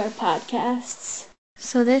listen to our podcasts.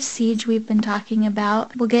 So this siege we've been talking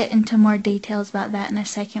about, we'll get into more details about that in a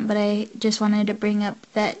second, but I just wanted to bring up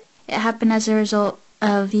that it happened as a result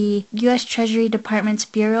of the U.S. Treasury Department's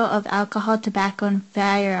Bureau of Alcohol, Tobacco, and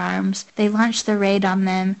Firearms. They launched the raid on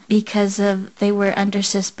them because they were under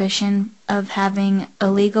suspicion of having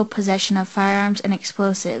illegal possession of firearms and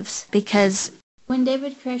explosives. Because When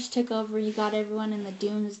David Koresh took over, he got everyone in the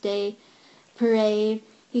Doomsday Parade.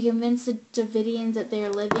 He convinced the Davidians that they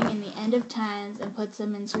are living in the end of times and puts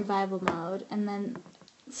them in survival mode. And then,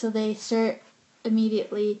 so they start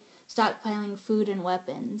immediately stockpiling food and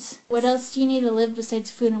weapons. What else do you need to live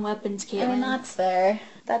besides food and weapons, Caitlin? I mean, that's fair.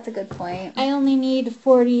 That's a good point. I only need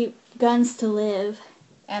 40 guns to live.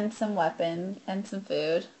 And some weapons, and some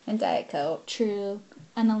food, and Diet Coke. True.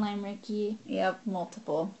 And a Lime Ricky. Yep,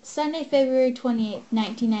 multiple. Sunday, February 28th,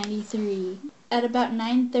 1993. At about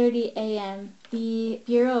 9:30 a.m., the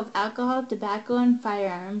Bureau of Alcohol, Tobacco, and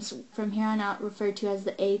Firearms, from here on out referred to as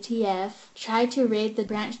the ATF, tried to raid the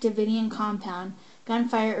Branch Davidian compound.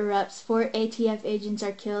 Gunfire erupts, 4 ATF agents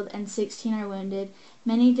are killed and 16 are wounded.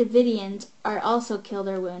 Many Davidians are also killed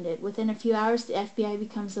or wounded. Within a few hours, the FBI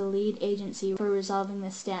becomes the lead agency for resolving the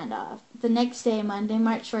standoff. The next day, Monday,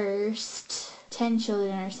 March 1st, 10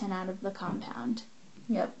 children are sent out of the compound.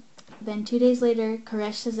 Yep. Then 2 days later,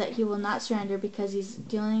 Koresh says that he will not surrender because he's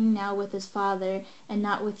dealing now with his father and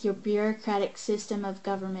not with your bureaucratic system of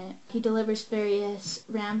government. He delivers various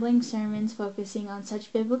rambling sermons focusing on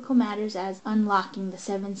such biblical matters as unlocking the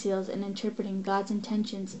 7 seals and interpreting God's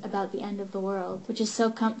intentions about the end of the world, which is so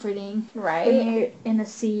comforting. Right. When you're in a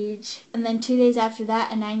siege. And then 2 days after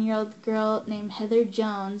that, a 9-year-old girl named Heather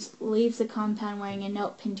Jones leaves the compound wearing a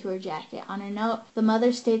note pinned to her jacket. On her note, the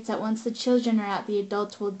mother states that once the children are out, the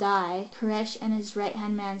adults will die. Koresh and his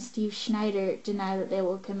right-hand man, Steve Schneider, deny that they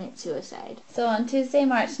will commit suicide. So on Tuesday,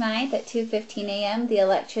 March 9th at 2:15 a.m., the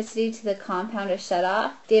electricity to the compound is shut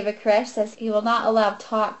off. David Koresh says he will not allow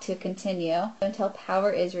talk to continue until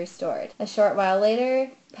power is restored. A short while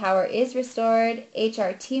later, power is restored.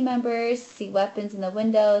 HRT members see weapons in the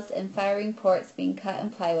windows and firing ports being cut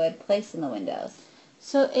in plywood placed in the windows.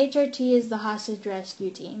 So HRT is the hostage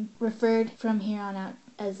rescue team, referred from here on out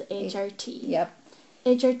as HRT. Yep.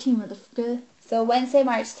 HRT, motherfucker. So Wednesday,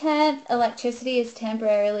 March 10th, electricity is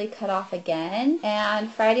temporarily cut off again.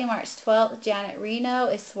 And Friday, March 12th, Janet Reno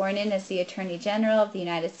is sworn in as the Attorney General of the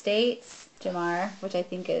United States. Jamar, which I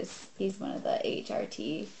think he's one of the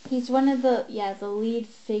HRT. He's one of the lead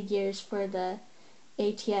figures for the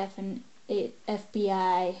ATF and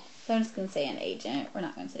FBI. So I'm just going to say an agent. We're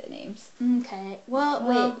not going to say the names. Okay. Well,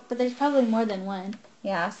 wait, but there's probably more than one.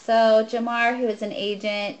 Yeah, so Jamar, who is an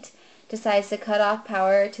agent, decides to cut off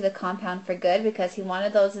power to the compound for good because he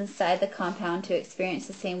wanted those inside the compound to experience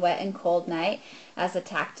the same wet and cold night as the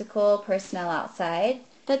tactical personnel outside.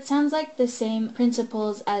 That sounds like the same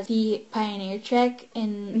principles as the Pioneer Trek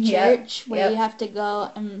in church, where you have to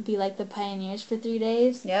go and be like the pioneers for 3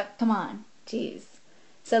 days. Yep. Come on. Jeez.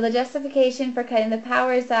 So the justification for cutting the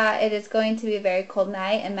power is that it is going to be a very cold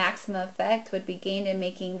night and maximum effect would be gained in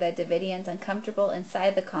making the Davidians uncomfortable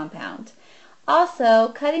inside the compound. Also,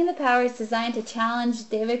 cutting the power is designed to challenge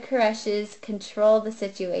David Koresh's control of the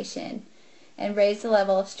situation and raise the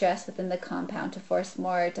level of stress within the compound to force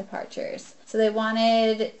more departures. So they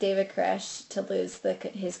wanted David Koresh to lose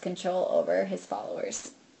his control over his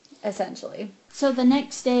followers, essentially. So the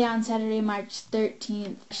next day, on Saturday, March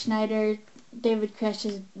 13th, Schneider, David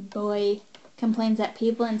Koresh's boy, complains that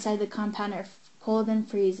people inside the compound are cold and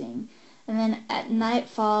freezing. And then at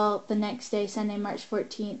nightfall the next day, Sunday, March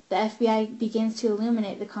 14th, the FBI begins to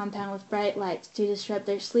illuminate the compound with bright lights to disrupt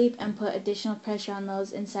their sleep and put additional pressure on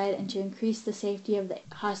those inside and to increase the safety of the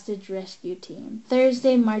hostage rescue team.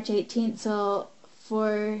 Thursday, March 18th, so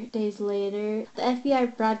 4 days later, the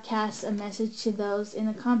FBI broadcasts a message to those in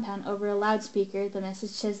the compound over a loudspeaker. The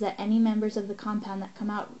message says that any members of the compound that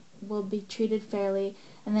come out will be treated fairly,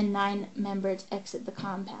 and then 9 members exit the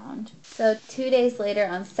compound. So 2 days later,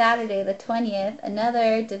 on Saturday the 20th,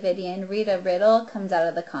 another Davidian, Rita Riddle, comes out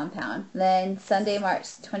of the compound. Then Sunday, March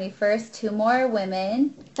 21st, 2 more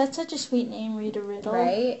women. That's such a sweet name, Rita Riddle.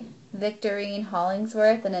 Right? Victorine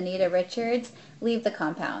Hollingsworth and Anita Richards leave the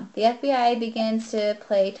compound. The FBI begins to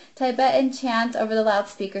play Tibetan chants over the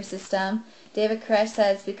loudspeaker system. David Koresh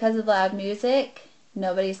says because of loud music,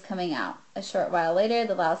 nobody's coming out. A short while later,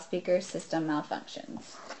 the loudspeaker system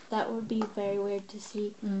malfunctions. That would be very weird to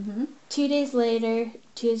see. Mm-hmm. 2 days later,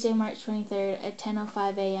 Tuesday, March 23rd, at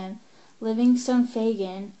 10:05 a.m., Livingstone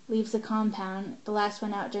Fagan leaves the compound, the last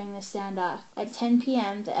one out during the standoff. At 10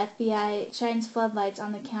 p.m., the FBI shines floodlights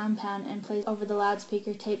on the compound and plays over the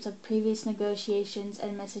loudspeaker tapes of previous negotiations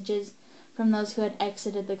and messages from those who had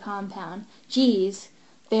exited the compound. Jeez,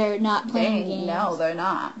 they're not playing games. No, they're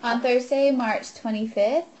not. On Thursday, March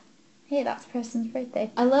 25th, hey, that's Preston's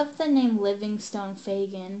birthday. I love the name Livingstone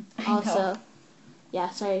Fagan. Also, I know. Yeah,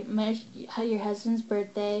 sorry, your husband's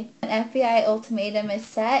birthday. An FBI ultimatum is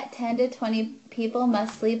set. 10 to 20 people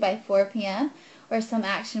must leave by 4 p.m. or some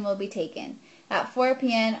action will be taken. At 4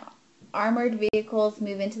 p.m., armored vehicles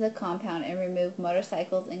move into the compound and remove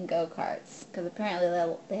motorcycles and go-karts. Because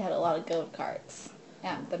apparently they had a lot of go-karts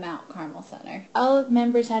at the Mount Carmel Center. All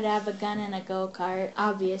members had to have a gun and a go-kart,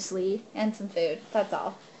 obviously. And some food. That's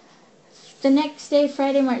all. The next day,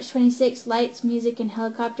 Friday, March 26th, lights, music, and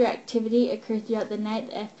helicopter activity occur throughout the night.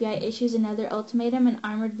 The FBI issues another ultimatum, and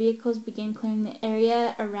armored vehicles begin clearing the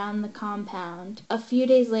area around the compound. A few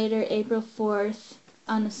days later, April 4th,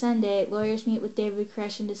 on a Sunday, lawyers meet with David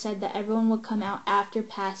Koresh and decide that everyone will come out after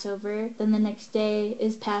Passover. Then the next day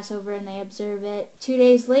is Passover, and they observe it. 2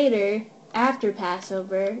 days later, after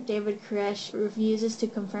Passover, David Koresh refuses to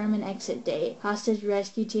confirm an exit date. Hostage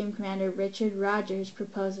rescue team commander Richard Rogers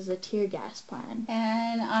proposes a tear gas plan.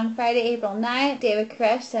 And on Friday, April 9th, David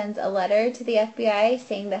Koresh sends a letter to the FBI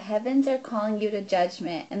saying the heavens are calling you to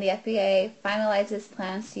judgment, and the FBI finalizes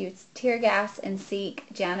plans to use tear gas and seek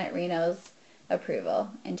Janet Reno's approval.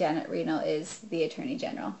 And Janet Reno is the Attorney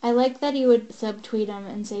General. I like that he would subtweet him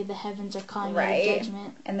and say the heavens are calling you to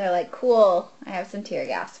judgment. And they're like, cool, I have some tear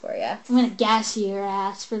gas for you. I'm going to gas your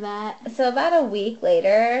ass for that. So about a week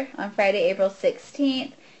later, on Friday, April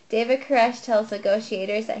 16th, David Koresh tells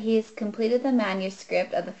negotiators that he has completed the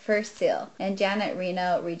manuscript of the first seal, and Janet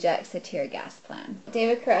Reno rejects the tear gas plan.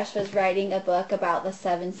 David Koresh was writing a book about the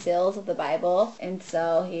 7 seals of the Bible, and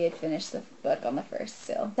so he had finished the book on the first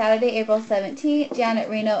seal. Saturday, April 17th, Janet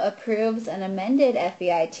Reno approves an amended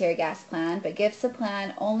FBI tear gas plan, but gives the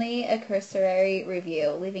plan only a cursory review,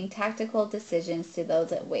 leaving tactical decisions to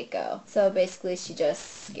those at Waco. So basically, she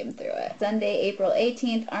just skimmed through it. Sunday, April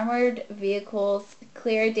 18th, armored vehicles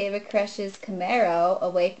clear David Koresh's Camaro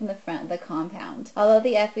away from the front of the compound. Although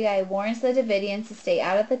the FBI warns the Davidians to stay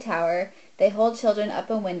out of the tower, they hold children up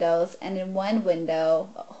in windows, and in one window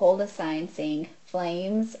hold a sign saying,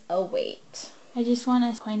 "Flames await." I just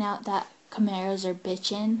want to point out that Camaros are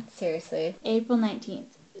bitchin'. Seriously. April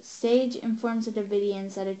 19th. Sage informs the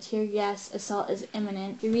Davidians that a tear gas assault is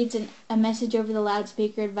imminent. He reads a message over the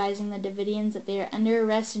loudspeaker advising the Davidians that they are under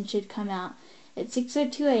arrest and should come out. At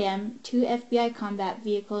 6:02 a.m., 2 FBI combat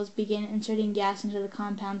vehicles begin inserting gas into the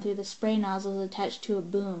compound through the spray nozzles attached to a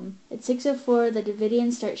boom. At 6:04, the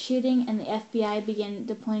Davidians start shooting, and the FBI begin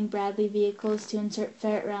deploying Bradley vehicles to insert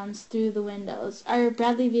ferret rounds through the windows. Are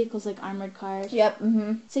Bradley vehicles like armored cars? Yep,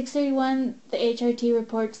 6:31, the HRT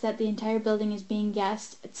reports that the entire building is being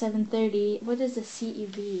gassed. At 7:30, what is a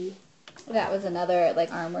CEV? That was another,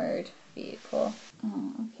 armored vehicle.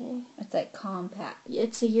 Oh, okay. It's compact.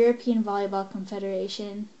 It's the European Volleyball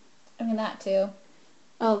Confederation. I mean, that too.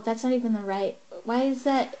 Oh, that's not even the right. Why is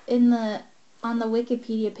that on the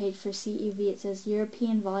Wikipedia page for CEV it says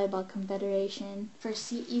European Volleyball Confederation for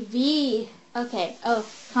CEV? Okay. Oh,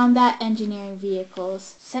 combat engineering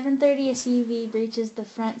vehicles. 7:30, a CEV breaches the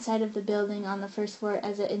front side of the building on the first floor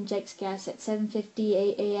as it injects gas. At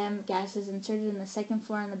 7:58 a.m., gas is inserted in the second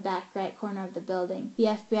floor in the back right corner of the building. The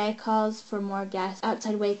FBI calls for more gas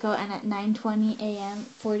outside Waco, and at 9:20 a.m.,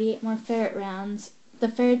 48 more ferret rounds. The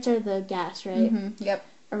ferrets are the gas, right? Yep.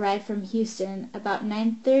 Arrived from Houston. About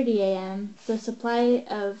 9:30 a.m., the supply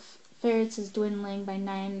of ferrets is dwindling. By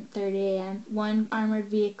 9:30 a.m., one armored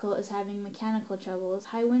vehicle is having mechanical troubles.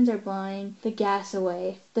 High winds are blowing the gas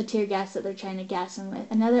away, the tear gas that they're trying to gas them with.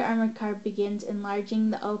 Another armored car begins enlarging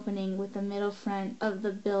the opening with the middle front of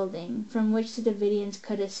the building, from which the Davidians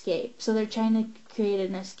could escape. So they're trying to create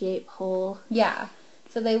an escape hole. Yeah.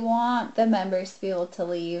 So they want the members to be able to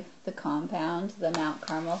leave the compound, the Mount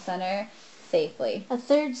Carmel Center, safely. A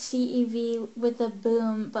third CEV with a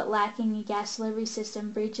boom but lacking a gas delivery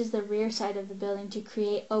system breaches the rear side of the building to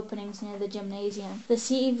create openings near the gymnasium. The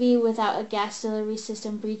CEV without a gas delivery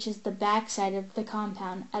system breaches the back side of the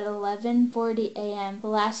compound. At 11:40 a.m., the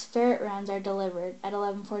last ferret rounds are delivered. At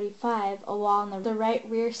 11:45, a wall on the right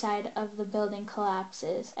rear side of the building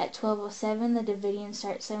collapses. At 12:07, the Davidians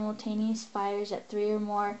start simultaneous fires at 3 or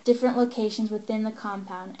more different locations within the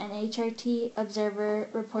compound. An HRT observer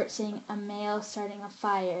reports seeing a male starting a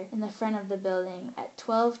fire in the front of the building. At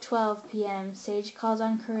 12:12 p.m., Sage calls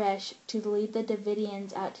on Koresh to lead the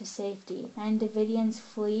Davidians out to safety. 9 Davidians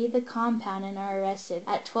flee the compound and are arrested.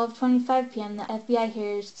 At 12:25 p.m., the FBI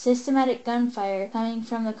hears systematic gunfire coming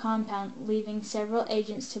from the compound, leaving several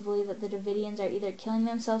agents to believe that the Davidians are either killing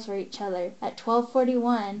themselves or each other. At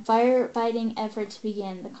 12:41, firefighting efforts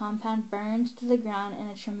begin. The compound burns to the ground in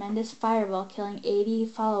a tremendous fireball, killing 80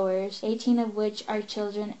 followers, 18 of which are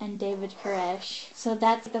children and David Koresh. So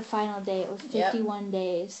that's the final day. It was 51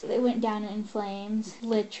 days. It went down in flames,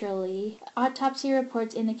 literally. Autopsy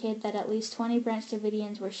reports indicate that at least 20 Branch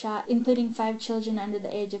Davidians were shot, including 5 children under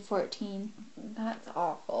the age of 14. That's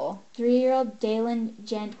awful. 3-year-old Dalen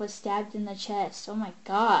Gent was stabbed in the chest. Oh my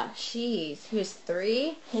gosh. Jeez, he was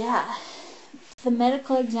 3? Yeah. The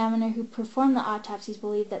medical examiner who performed the autopsies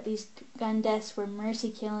believed that these gun deaths were mercy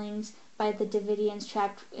killings by the Davidians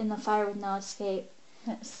trapped in the fire with no escape.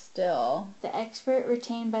 Still. The expert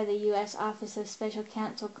retained by the U.S. Office of Special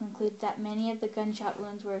Counsel concluded that many of the gunshot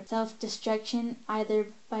wounds were self-destruction, either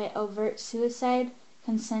by overt suicide,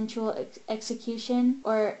 consensual execution,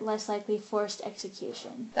 or less likely forced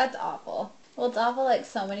execution. That's awful. Well, it's awful like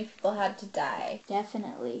so many people had to die.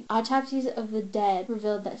 Definitely. Autopsies of the dead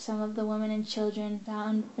revealed that some of the women and children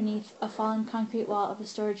found beneath a fallen concrete wall of a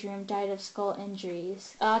storage room died of skull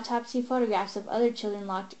injuries. Autopsy photographs of other children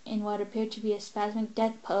locked in what appeared to be a spasmic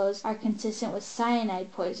death pose are consistent with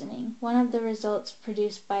cyanide poisoning, one of the results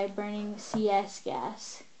produced by burning CS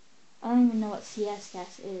gas. I don't even know what CS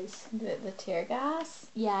gas is. The tear gas?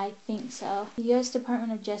 Yeah, I think so. The U.S.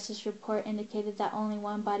 Department of Justice report indicated that only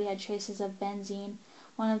one body had traces of benzene,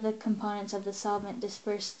 one of the components of the solvent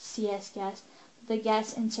dispersed CS gas. The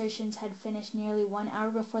gas insertions had finished nearly 1 hour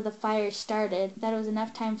before the fire started. That it was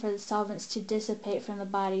enough time for the solvents to dissipate from the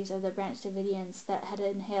bodies of the Branch Davidians that had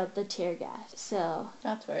inhaled the tear gas. So...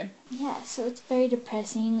 That's weird. Yeah, so it's very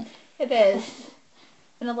depressing. It is.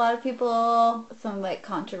 And a lot of people, some like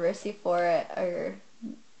controversy for it,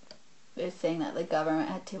 is saying that the government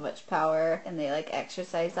had too much power and they like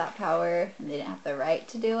exercised that power and they didn't have the right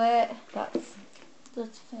to do it.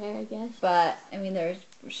 That's fair, I guess. But I mean,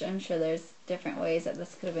 I'm sure there's different ways that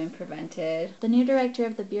this could have been prevented. The new director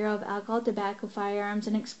of the Bureau of Alcohol, Tobacco, Firearms,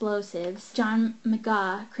 and Explosives, John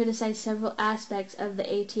McGaugh, criticized several aspects of the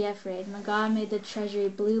ATF raid. McGaugh made the Treasury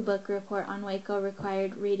Blue Book report on Waco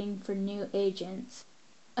required reading for new agents.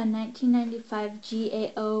 A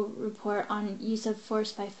 1995 GAO report on use of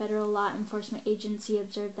force by federal law enforcement agency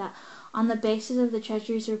observed that on the basis of the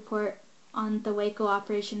Treasury's report on the Waco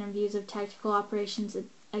operation and views of tactical operations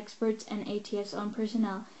experts and ATF's own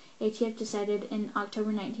personnel, ATF decided in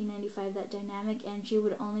October 1995 that dynamic entry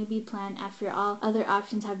would only be planned after all other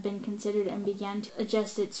options have been considered and began to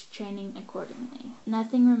adjust its training accordingly.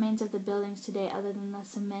 Nothing remains of the buildings today other than the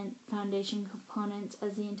cement foundation components,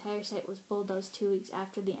 as the entire site was bulldozed 2 weeks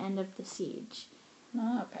after the end of the siege.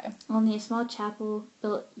 Oh, okay. Only a small chapel,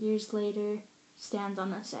 built years later, stands on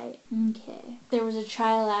the site. Okay. There was a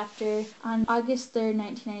trial after. On August 3rd,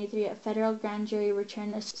 1993, a federal grand jury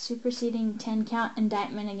returned a superseding 10-count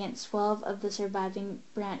indictment against 12 of the surviving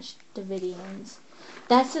Branch Davidians.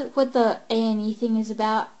 That's what the A&E thing is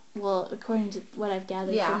about. Well, according to what I've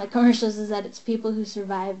gathered from the commercials, is that it's people who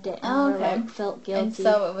survived it and felt guilty. And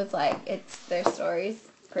so it was like, it's their stories,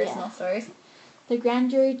 personal stories. The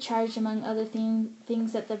grand jury charged, among other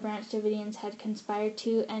things, that the Branch Davidians had conspired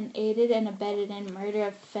to and aided and abetted in murder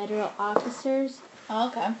of federal officers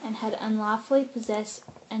and had unlawfully possessed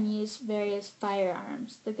and used various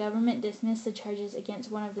firearms. The government dismissed the charges against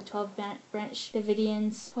one of the 12 Branch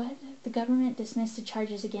Davidians. The government dismissed the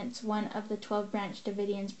charges against one of the 12 Branch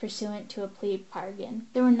Davidians pursuant to a plea bargain.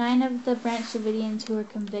 There were 9 of the Branch Davidians who were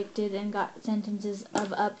convicted and got sentences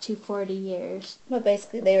of up to 40 years. But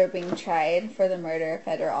basically, they were being tried for the murder of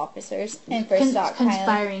federal officers and for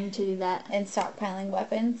conspiring to do that and stockpiling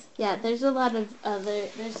weapons. Yeah, there's a lot of other.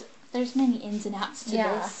 There's many ins and outs to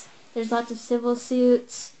this. There's lots of civil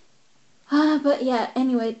suits. But yeah,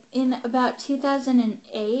 anyway, in about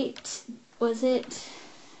 2008, was it?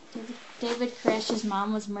 David Koresh's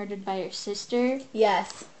mom was murdered by her sister.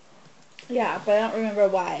 Yes. Yeah, but I don't remember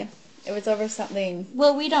why. It was over something.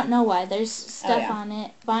 Well, we don't know why. There's stuff on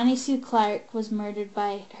it. Bonnie Sue Clark was murdered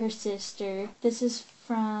by her sister. This is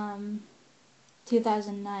from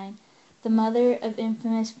 2009. The mother of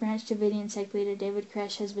infamous Branch Davidian sect leader David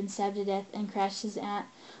Koresh has been stabbed to death, and Koresh's aunt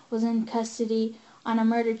was in custody on a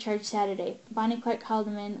murder charge Saturday. Bonnie Clark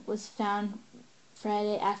Haldeman was found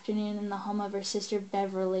Friday afternoon in the home of her sister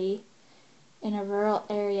Beverly in a rural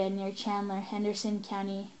area near Chandler, Henderson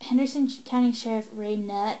County. Henderson County Sheriff Ray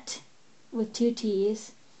Nutt, with 2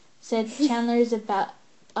 T's, said Chandler is about...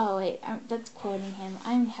 Oh, wait, that's quoting him.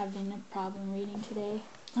 I'm having a problem reading today.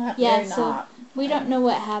 We don't know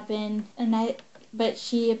what happened, but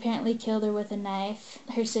she apparently killed her with a knife.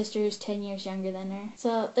 Her sister is 10 years younger than her.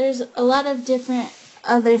 So there's a lot of different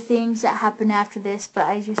other things that happened after this, but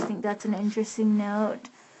I just think that's an interesting note.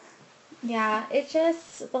 Yeah, it's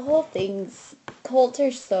just, the whole thing's, cults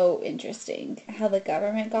are so interesting. How the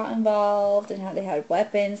government got involved and how they had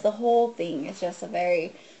weapons. The whole thing is just a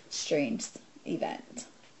very strange event.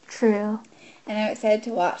 True. And I'm excited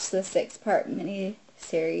to watch the 6-part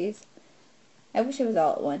mini-series. I wish it was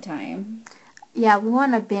all at one time. Yeah, we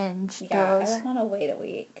want to binge Yeah, those. I don't want to wait a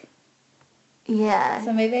week. Yeah.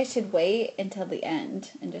 So maybe I should wait until the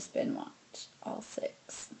end and just binge watch all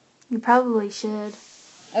 6. You probably should.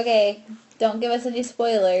 Okay, don't give us any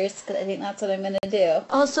spoilers, because I think that's what I'm going to do.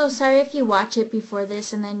 Also, sorry if you watch it before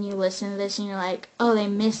this and then you listen to this and you're like, oh, they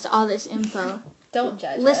missed all this info. Don't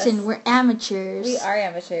judge us. Listen, we're amateurs. We are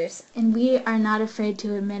amateurs. And we are not afraid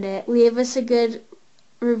to admit it. Leave us a good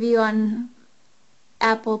review on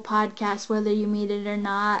Apple Podcasts, whether you meet it or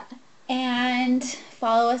not. And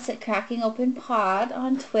follow us at Cracking Open Pod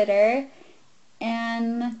on Twitter.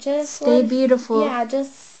 And just stay beautiful. Yeah,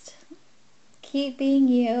 just keep being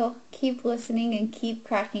you. Keep listening and keep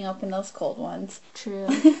cracking open those cold ones. True.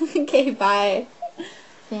 Okay, bye.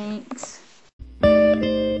 Thanks.